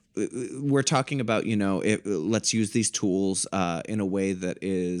if we're talking about, let's use these tools in a way that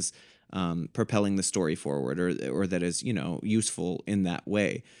is propelling the story forward, or that is, useful in that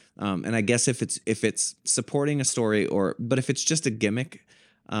way. And I guess if it's supporting a story, but if it's just a gimmick,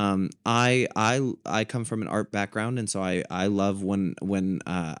 I come from an art background, and so I love when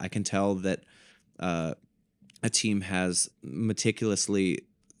I can tell that a team has meticulously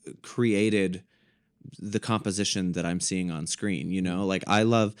created the composition that I'm seeing on screen. Like I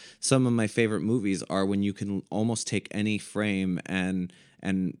love, some of my favorite movies are when you can almost take any frame and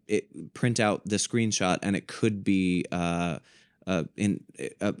it print out the screenshot, and it could be in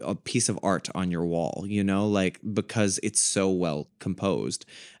a piece of art on your wall, like, because it's so well composed.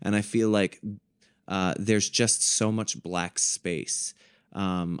 And I feel like there's just so much black space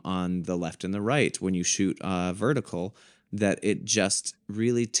on the left and the right when you shoot vertical, that it just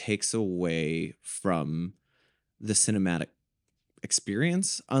really takes away from the cinematic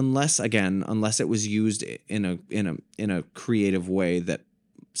experience, unless it was used in a creative way that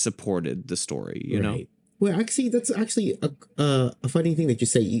supported the story. Right. Well, actually, that's actually a funny thing that you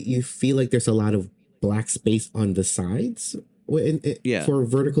say. You feel like there's a lot of black space on the sides Yeah, for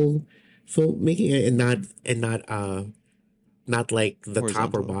vertical filmmaking, and not like the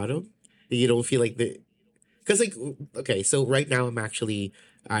top or horizontally. bottom. You don't feel like because like, okay, so right now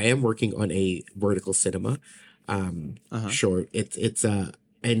I am working on a vertical cinema. Uh-huh. Sure, it's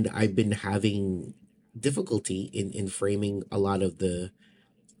and I've been having difficulty in framing a lot of the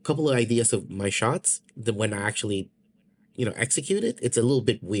couple of ideas of my shots. Then when I actually execute it, it's a little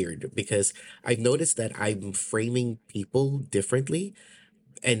bit weird because I've noticed that I'm framing people differently,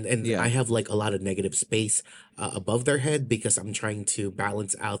 and I Yeah, have like a lot of negative space above their head because I'm trying to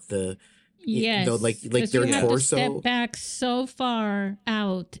balance out like Yes, because their you have to step torso. back so far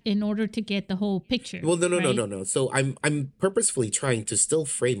out in order to get the whole picture, Well, no, no, no, right? no, no. So I'm purposefully trying to still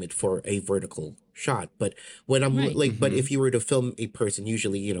frame it for a vertical shot, but when Right. but mm-hmm. if you were to film a person,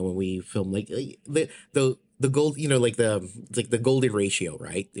 usually when we film like the gold, like the golden ratio,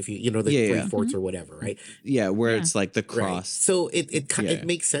 right? If the Yeah, three yeah, Hmm. fourths or whatever, right? yeah, where Yeah. it's like the Right. cross. So it Yeah,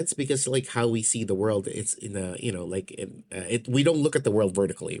 makes sense because like how we see the world, it's in a like we don't look at the world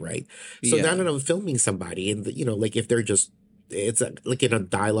vertically, right? So now yeah, that I'm filming somebody, and like if they're just like in a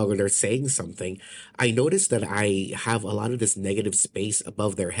dialogue or they're saying something, I notice that I have a lot of this negative space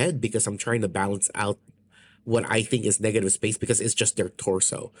above their head because I'm trying to balance out what I think is negative space because it's just their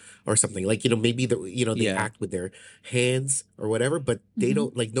torso or something. Like, maybe they yeah. act with their hands or whatever, but they Hmm.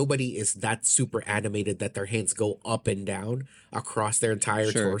 don't, like, nobody is that super animated that their hands go up and down across their entire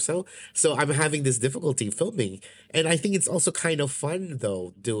Sure. torso. So I'm having this difficulty filming. And I think it's also kind of fun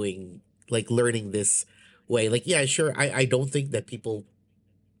though, doing like learning this way. Like, yeah, sure. I don't think that people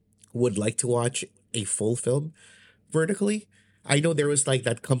would like to watch a full film vertically. I know there was like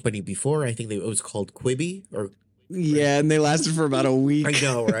that company before. I think it was called Quibi or right. Yeah, and they lasted for about a I week.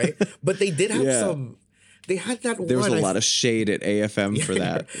 know, right? But they did have Yeah. some. They had that There was one. a lot of shade at AFM Yeah, for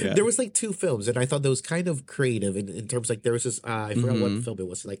that. Yeah. there was like two films, and I thought that was kind of creative in terms like there was this. I forgot what Mm-hmm. film it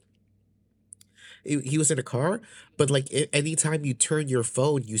was. Like he was in a car, but like anytime you turn your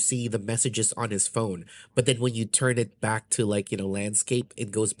phone, you see the messages on his phone. But then when you turn it back to like landscape,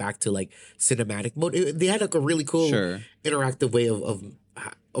 it goes back to like cinematic mode. They had like a really cool Sure. interactive way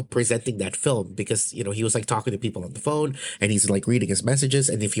of presenting that film because he was like talking to people on the phone and he's like reading his messages,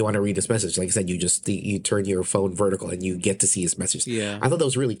 and if you want to read his message, like I said, you turn your phone vertical and you get to see his message. Yeah. I thought that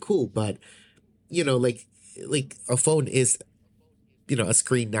was really cool, but like a phone is a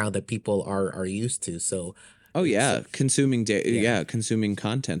screen now that people are used to. So Oh it's yeah, consuming yeah, consuming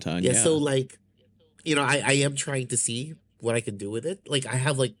content on, yeah. So yeah. like I am trying to see what I can do with it. Like I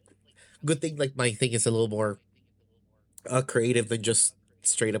have like good thing, like my thing is a little more creative than just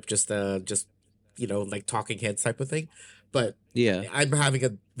straight up just like talking heads type of thing, but Yeah. I'm having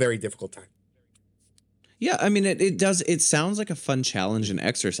a very difficult time. Yeah, I mean it sounds like a fun challenge and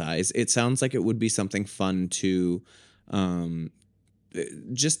exercise. It sounds like it would be something fun to um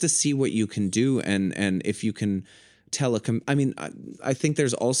just to see what you can do, and if you can I mean, I think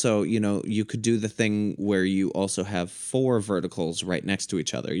there's also, you know, you could do the thing where you also have 4 verticals right next to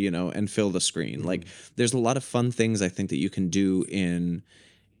each other, you know, and fill the screen. Like there's a lot of fun things I think that you can do in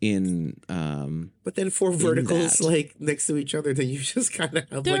But then 4 in verticals that. like next to each other, then you just kind of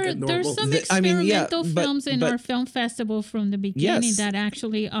have like a There's normal. some I mean, yeah, experimental but- films in but- our film festival from the beginning Yes. that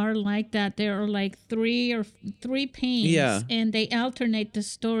actually are like that. There are like three panes, Yeah. and they alternate the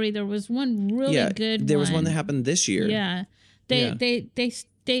story. There was one really yeah, good. there was one that happened this year. Yeah, Yeah. they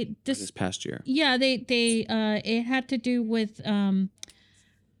This past year. yeah they it had to do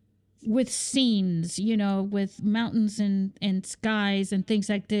with scenes, you know, with mountains and skies and things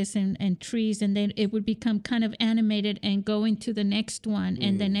like this and trees, and then it would become kind of animated and go into the next one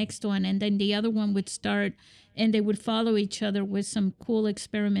and the next one, and then the other one would start, and they would follow each other with some cool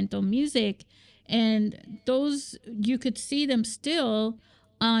experimental music. And those, you could see them still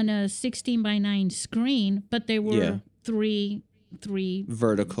on a 16:9 screen, but they were Yeah. three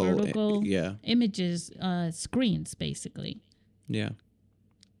Vertical. Yeah. images, screens basically. Yeah.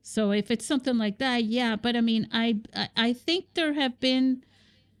 So if it's something like that, yeah. But I mean, I think there have been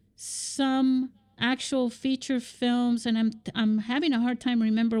some actual feature films, and I'm having a hard time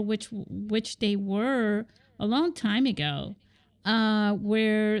remember which they were a long time ago,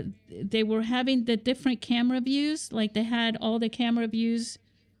 where they were having the different camera views, like they had all the camera views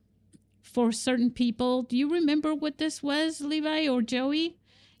for certain people. Do you remember what this was, Levi or Joey?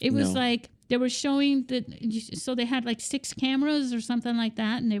 It was No. like they were showing so they had like 6 cameras or something like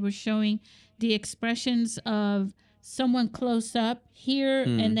that, and they were showing the expressions of someone close up here,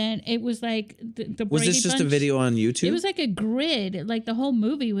 and then it was like the Was Brady this just a Bunch. video on YouTube? It was like a grid, like the whole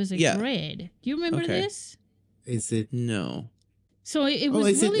movie was a Yeah. grid. Do you remember Okay. this? Is it? No. So it Oh,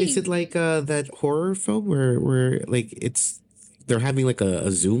 was is really. it like that horror film where like they're having like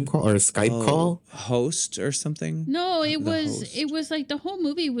a Zoom call or a Skype call? Host or something? No, it The was Host. like the whole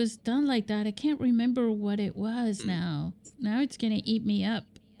movie was done like that. I can't remember what it Mm. was now. Now it's gonna eat me up.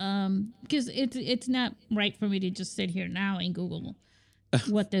 Because it's not right for me to just sit here now and Google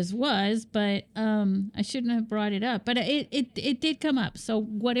what this was, but I shouldn't have brought it up. But it did come up. So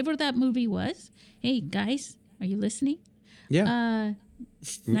whatever that movie was, hey guys, are you listening? Yeah.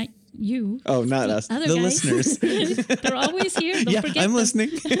 Not you. Oh, not us. Other The guys. listeners. They're always here. Don't Yeah, forget I'm them. listening.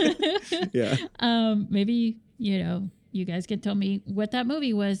 Yeah. Maybe, you know, you guys can tell me what that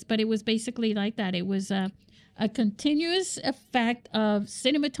movie was, but it was basically like that. It was a continuous effect of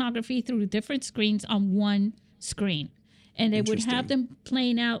cinematography through different screens on one screen. And they would have them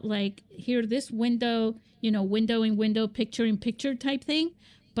playing out like here, this window, you know, window in window, picture in picture type thing,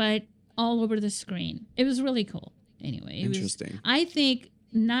 but all over the screen. It was really cool. Anyway, Interesting. I think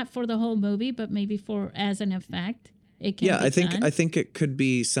not for the whole movie, but maybe for as an effect. It can Yeah, be done. I think it could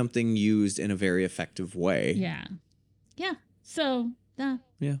be something used in a very effective way. Yeah. Yeah. So Yeah.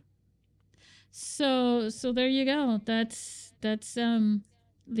 So there you go. That's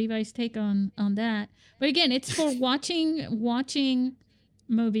Levi's take on that. But again, it's for watching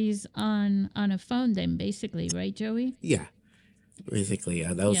movies on a phone then basically, right, Joey? Yeah, basically,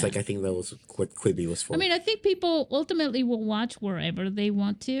 yeah. That was Yeah. like I think that was what Quibi was for. I mean, I think people ultimately will watch wherever they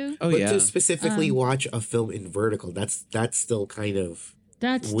want to. Oh but yeah. to specifically watch a film in vertical, that's still kind of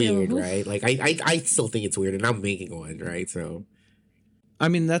That's weird, still, right? Like I still think it's weird, and I'm making one, right? So I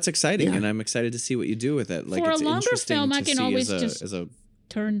mean, that's exciting, Yeah. and I'm excited to see what you do with it. Like For a it's longer interesting film, to I can see always as just- a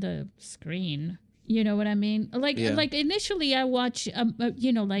turn the screen. You know what I mean? Like Yeah. like initially I watch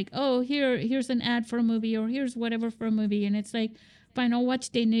you know, like, oh, here's an ad for a movie, or here's whatever for a movie, and it's like, fine, I'll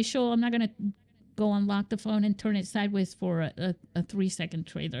watch the initial. I'm not gonna go unlock the phone and turn it sideways for a 3-second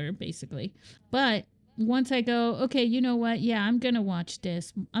trailer basically. But once I go, okay, you know what, yeah, I'm gonna watch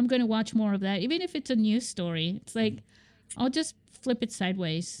this, I'm gonna watch more of that, even if it's a news story. It's like I'll just flip it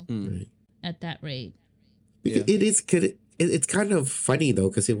sideways Right. at that rate. Because Yeah. it is good. It's kind of funny though,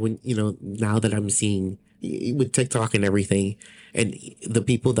 because when you know now that I'm seeing with TikTok and everything, and the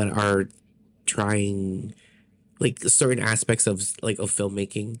people that are trying like certain aspects of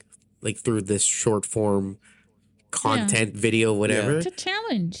filmmaking, like through this short form content video, whatever, It's a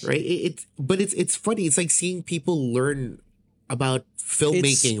challenge. right? It's funny. It's like seeing people learn about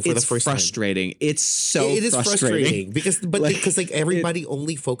filmmaking for the first time. frustrating. It's so It is frustrating because Like, everybody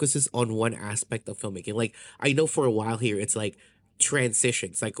only focuses on one aspect of filmmaking. Like I know for a while here, it's like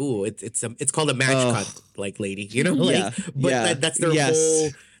transitions. Like ooh, it's called a match cut, like lady, you know, like Yeah, but yeah, that's their yes. whole.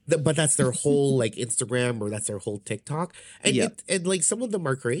 But that's their whole like Instagram or that's their whole TikTok, and Yep. and like some of them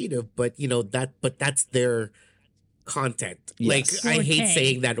are creative, but you know that's their content. Yes. Like I hate Forte.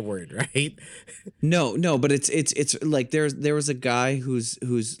 saying that word, right? No, but it's like there was a guy who's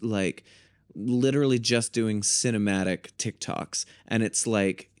like literally just doing cinematic TikToks, and it's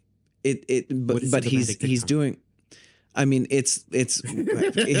like What is but cinematic he's TikTok? doing. I mean,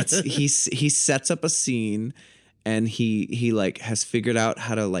 he sets up a scene, and he like has figured out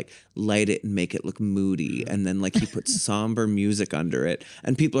how to like light it and make it look moody, and then like he puts somber music under it,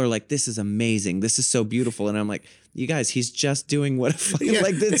 and people are like, "This is amazing! This is so beautiful!" And I'm like, "You guys, he's just doing what fucking Yeah.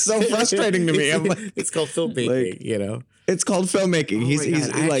 like it's so frustrating to me." I'm like, It's called filmmaking, like, you know. it's called filmmaking. Oh he's my he's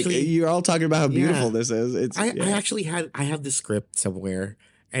God, I like, actually- you're all talking about how beautiful Yeah. this is. It's I actually I have the script somewhere,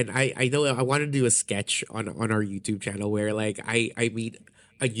 and I know I want to do a sketch on our YouTube channel where like I meet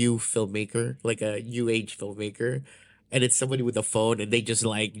a new filmmaker, like a new age filmmaker, and it's somebody with a phone, and they just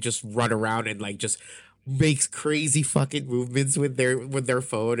run around and like just makes crazy fucking movements with their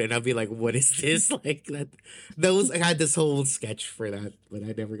phone, and I'll be like, what is this? Like I had this whole sketch for that, but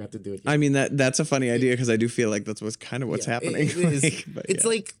I never got to do it yet. I mean that's a funny idea, because I do feel like that's what's kind of what's Yeah, happening. it is. Like, but It's yeah.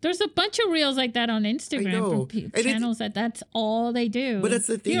 like, There's a bunch of reels like that on Instagram know. from And it- channels that's all they do. But that's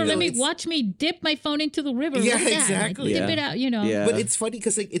the thing, Here, though, let me it's- watch me dip my phone into the river. Yeah, What's that? exactly. Dip Yeah. it out, you know. Yeah. but it's funny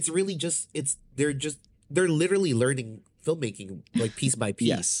because like it's really they're literally learning filmmaking like piece by piece,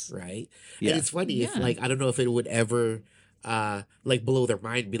 Yes. right? Yeah. And it's funny if Yeah. like I don't know if it would ever like blow their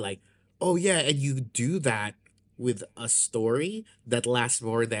mind, be like, oh yeah, and you do that with a story that lasts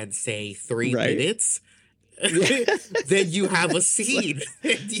more than say 3 Right. minutes. Then you have a scene.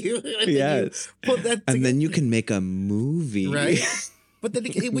 and you Yes. put that And then together, you can make a movie. right? But then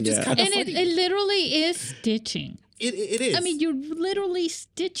it which is Yeah. kind of And funny. it literally is stitching. It is. I mean, you're literally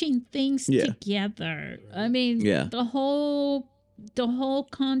stitching things Yeah. together. I mean, Yeah. the whole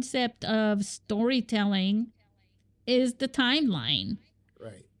concept of storytelling is the timeline,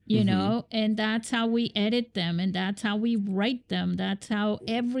 right. you Mhm. know, and that's how we edit them, and that's how we write them. That's how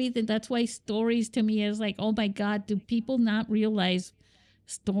everything. That's why stories to me is like, oh my God, do people not realize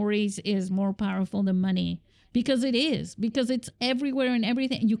stories is more powerful than money? Because it is. Because it's everywhere and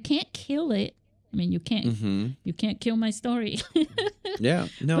everything. You can't kill it. I mean, you can't. Mm-hmm. You can't kill my story. Yeah.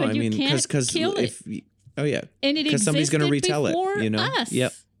 No, But I you mean, can't because kill if oh yeah, And it 'Cause somebody's gonna existed retell it, before you know? us.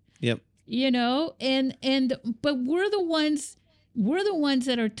 Yep. Yep. You know, and but we're the ones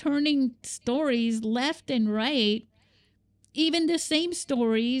that are turning stories left and right, even the same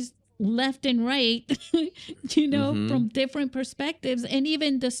stories left and right, you know, Mhm. from different perspectives. And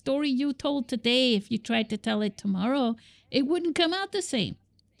even the story you told today, if you tried to tell it tomorrow, it wouldn't come out the same.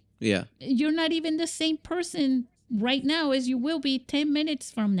 Yeah. You're not even the same person right now as you will be 10 minutes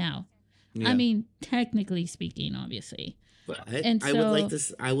from now. Yeah. I mean, technically speaking, obviously. But And I would like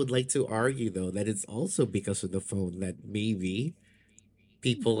so- I would like to argue though that it's also because of the phone that maybe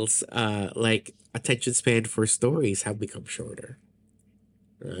people's like attention span for stories have become shorter.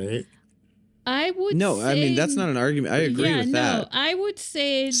 Right? I would No, I mean say- that's not an argument. I agree yeah, with no, that. I would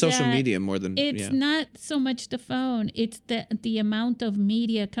say Social that media more than it's yeah. not so much the phone, it's the amount of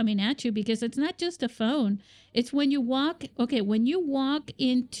media coming at you, because it's not just a phone. It's when you walk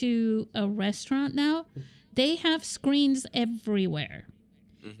into a restaurant now, they have screens everywhere.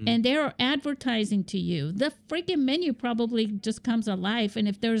 Mhm. And they're advertising to you. The freaking menu probably just comes alive, and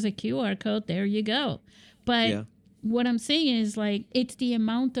if there's a QR code, there you go. But Yeah. what I'm saying is, like, it's the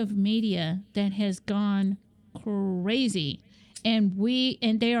amount of media that has gone crazy, and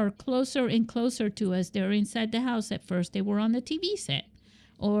they are closer and closer to us. They're inside the house. At first they were on the TV set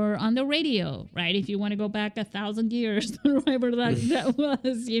or on the radio, right? If you want to go back 1,000 years or whatever that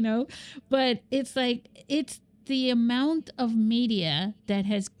was, you know. But it's like, it's the amount of media that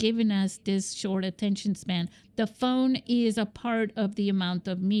has given us this short attention span. The phone is a part of the amount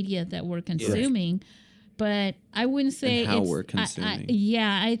of media that we're consuming. But I wouldn't say how it's, we're consuming.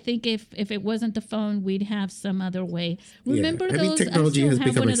 I think if it wasn't the phone, we'd have some other way. Remember yeah. those? I mean, technology still has have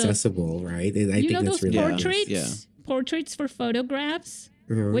become one of those- accessible, right? And I you think know that's those really nice. portraits? Yeah. Portraits for photographs,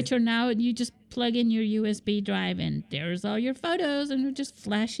 Uh-huh. which are now you just plug in your USB drive and there's all your photos and they're just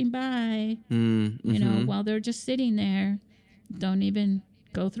flashing by, Mm-hmm. you know, while they're just sitting there. Don't even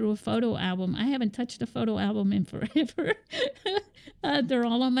go through a photo album. I haven't touched a photo album in forever. They're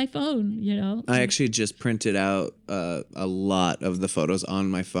all on my phone, you know. I actually just printed out a lot of the photos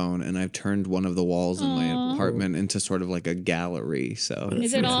on my phone, and I've turned one of the walls in my Aw. apartment into sort of like a gallery. So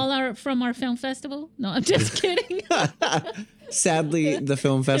Is it all from our film festival? No, I'm just kidding. sadly, the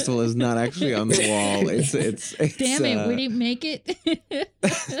film festival is not actually on the wall. It's Damn it, we didn't make it.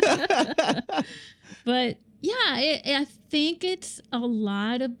 But yeah, I think it's a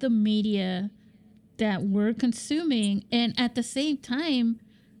lot of the media that we're consuming. And at the same time,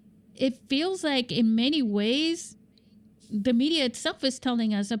 it feels like in many ways, the media itself is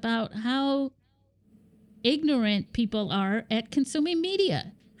telling us about how ignorant people are at consuming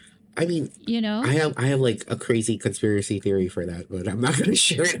media. I mean, You know? I have like a crazy conspiracy theory for that, but I'm not gonna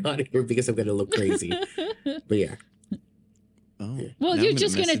share it on here because I'm gonna look crazy. But yeah. Oh, Well, now you're I'm gonna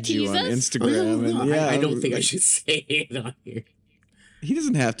just gonna message you tease on us? Oh yeah, Instagram, and no, yeah, I don't think I like, should say it on here. he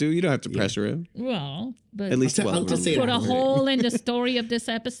doesn't have to. You don't have to Yeah. pressure him. Well, but At least, I'll just say it put a after. hole in the story of this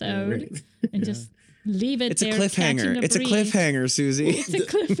Yeah, episode right. and Yeah. just leave it It's a there catching cliffhanger. a It's a breeze. cliffhanger, Susie. It's a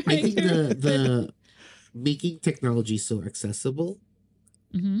I think cliffhanger. the making technology so accessible,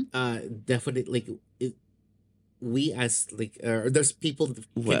 Hmm. definitely like it, we as like there's people that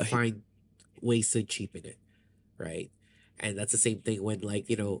can Well, find ways to cheapen it, right? And that's the same thing when like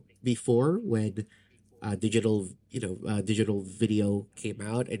before when digital video came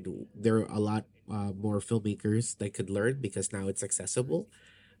out, and there are a lot more filmmakers that could learn because now it's accessible.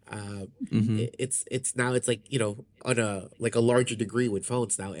 hmm It's now it's like on a like a larger degree with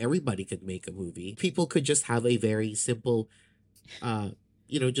phones now everybody could make a movie. People could just have a very simple uh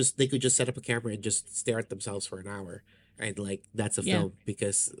just they could just set up a camera and just stare at themselves for an hour, and like that's a Yeah. film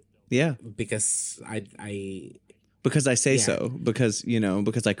yeah, because I because I say yeah, so. Because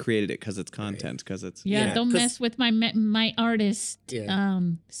because I created it. Because it's right, content. Because it's Yeah, yeah, don't 'cause mess with my artist yeah.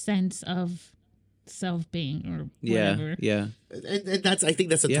 sense of self being or yeah, whatever. yeah, And that's I think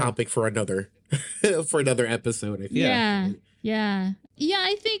that's a yeah, topic for another for another episode. I feel yeah. Yeah. like. Yeah. Yeah,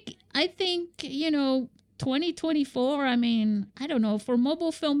 I think 2024, I mean, I don't know, for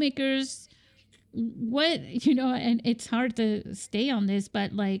mobile filmmakers, and it's hard to stay on this,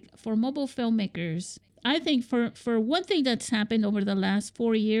 but like for mobile filmmakers, I think for one thing that's happened over the last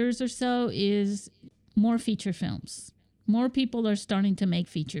 4 years or so is more feature films. More people are starting to make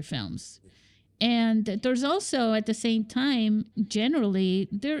feature films. And there's also at the same time, generally,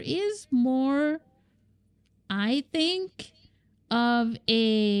 there is more, I think, of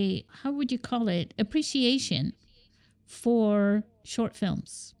a, how would you call it, appreciation for short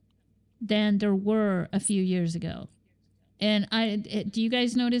films than there were a few years ago. And do you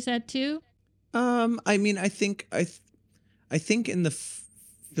guys notice that too? I mean, I think in the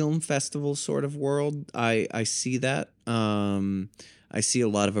film festival sort of world, I see that. I see a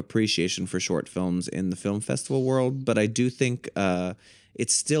lot of appreciation for short films in the film festival world, but I do think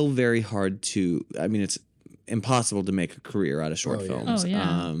it's still very hard to. I mean, it's impossible to make a career out of short Oh, yeah. films. Oh,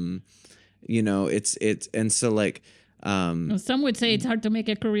 yeah. It's and so like. Well, some would say it's hard to make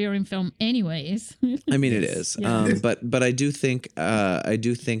a career in film, anyways. I mean, it Yes. is. Yeah. But I do think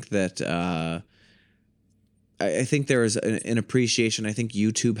that I think there is an appreciation. I think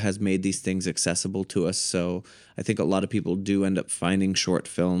YouTube has made these things accessible to us. So I think a lot of people do end up finding short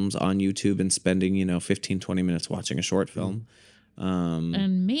films on YouTube and spending 15, 20 minutes watching a short film. And But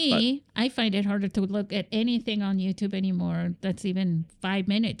me, I find it harder to look at anything on YouTube anymore that's even 5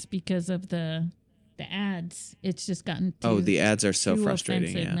 minutes because of the ads. It's just gotten too, the ads are so too frustrating.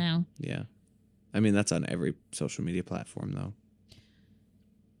 offensive Yeah, now. yeah. I mean, that's on every social media platform, though.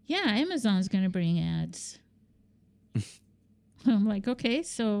 Yeah, Amazon's going to bring ads. I'm like, okay,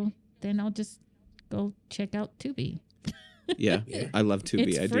 so then I'll just go check out Tubi. Yeah, Yeah. I love Tubi.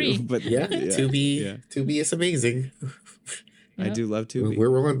 It's I free. do. But Yeah, Tubi. yeah. Tubi is amazing. I Yep. do love Tubi.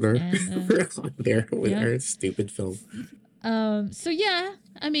 We're on there. And, We're on there with yeah. our stupid film. So yeah,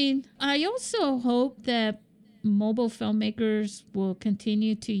 I mean, I also hope that mobile filmmakers will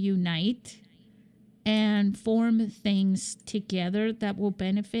continue to unite and form things together that will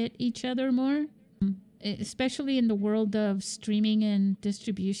benefit each other more, especially in the world of streaming and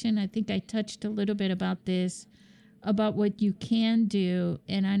distribution. I think I touched a little bit about this, about what you can do.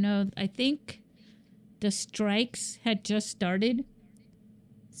 And I think the strikes had just started.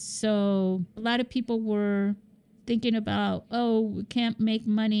 So a lot of people were thinking about, oh, we can't make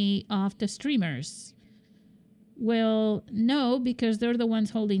money off the streamers. Well, no, because they're the ones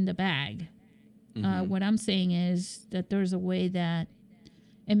holding the bag. What I'm saying is that there's a way that,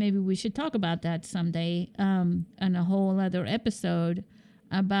 and maybe we should talk about that someday on a whole other episode,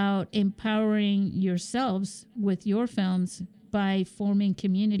 about empowering yourselves with your films by forming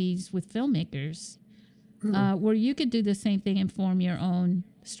communities with filmmakers, where you could do the same thing and form your own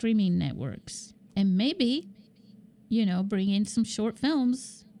streaming networks. And maybe, bring in some short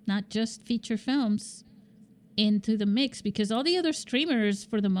films, not just feature films, into the mix, because all the other streamers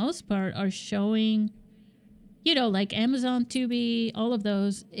for the most part are showing, like Amazon, Tubi, all of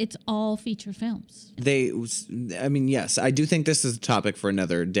those, it's all feature films. I mean, yes, I do think this is a topic for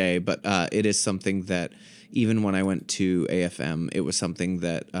another day, but it is something that even when I went to AFM, it was something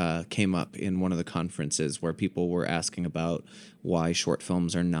that came up in one of the conferences where people were asking about why short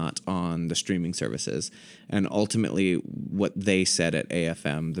films are not on the streaming services. And ultimately, what they said at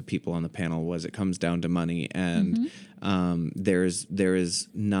AFM, the people on the panel, was it comes down to money. And there is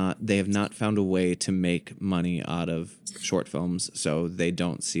not, they have not found a way to make money out of short films, so they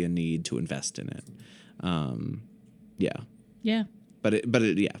don't see a need to invest in it. Yeah. But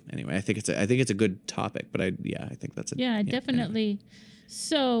yeah. Anyway, I think it's a good topic. But I think that's Definitely. Anyway.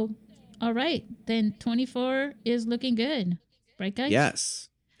 So, all right, then 24 is looking good, right, guys? Yes.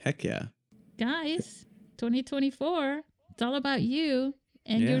 Heck yeah. Guys, 2024. It's all about you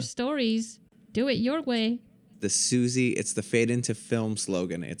and your stories. Do it your way. The Susie, it's the Fade Into Film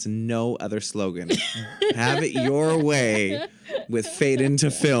slogan. It's no other slogan. Have it your way with Fade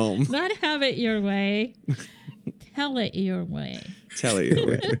Into Film. Not have it your way. Tell it your way. Tell it your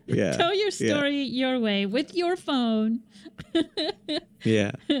way. Yeah. Tell your story your way with your phone.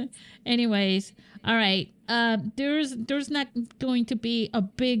 Yeah. Anyways, all right. There's not going to be a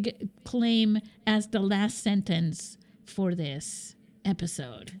big claim as the last sentence for this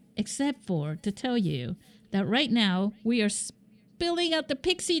episode, except for to tell you that right now we are spilling out the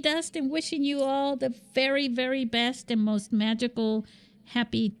pixie dust and wishing you all the very, very best and most magical,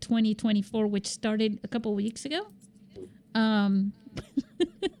 happy 2024, which started a couple weeks ago.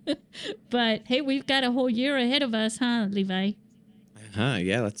 But hey, we've got a whole year ahead of us, huh, Levi?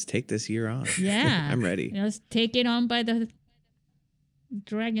 Yeah, let's take this year on. Yeah. I'm ready. Let's take it on by the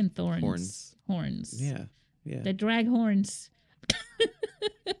dragon Horns. Yeah. Yeah. The drag horns.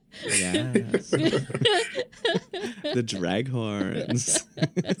 Yes. The drag horns.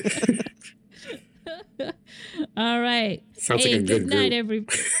 All right. Sounds like a good night,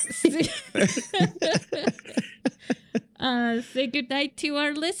 group. Say good night to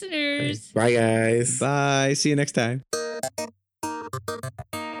our listeners. Bye, guys. Bye. See you next time.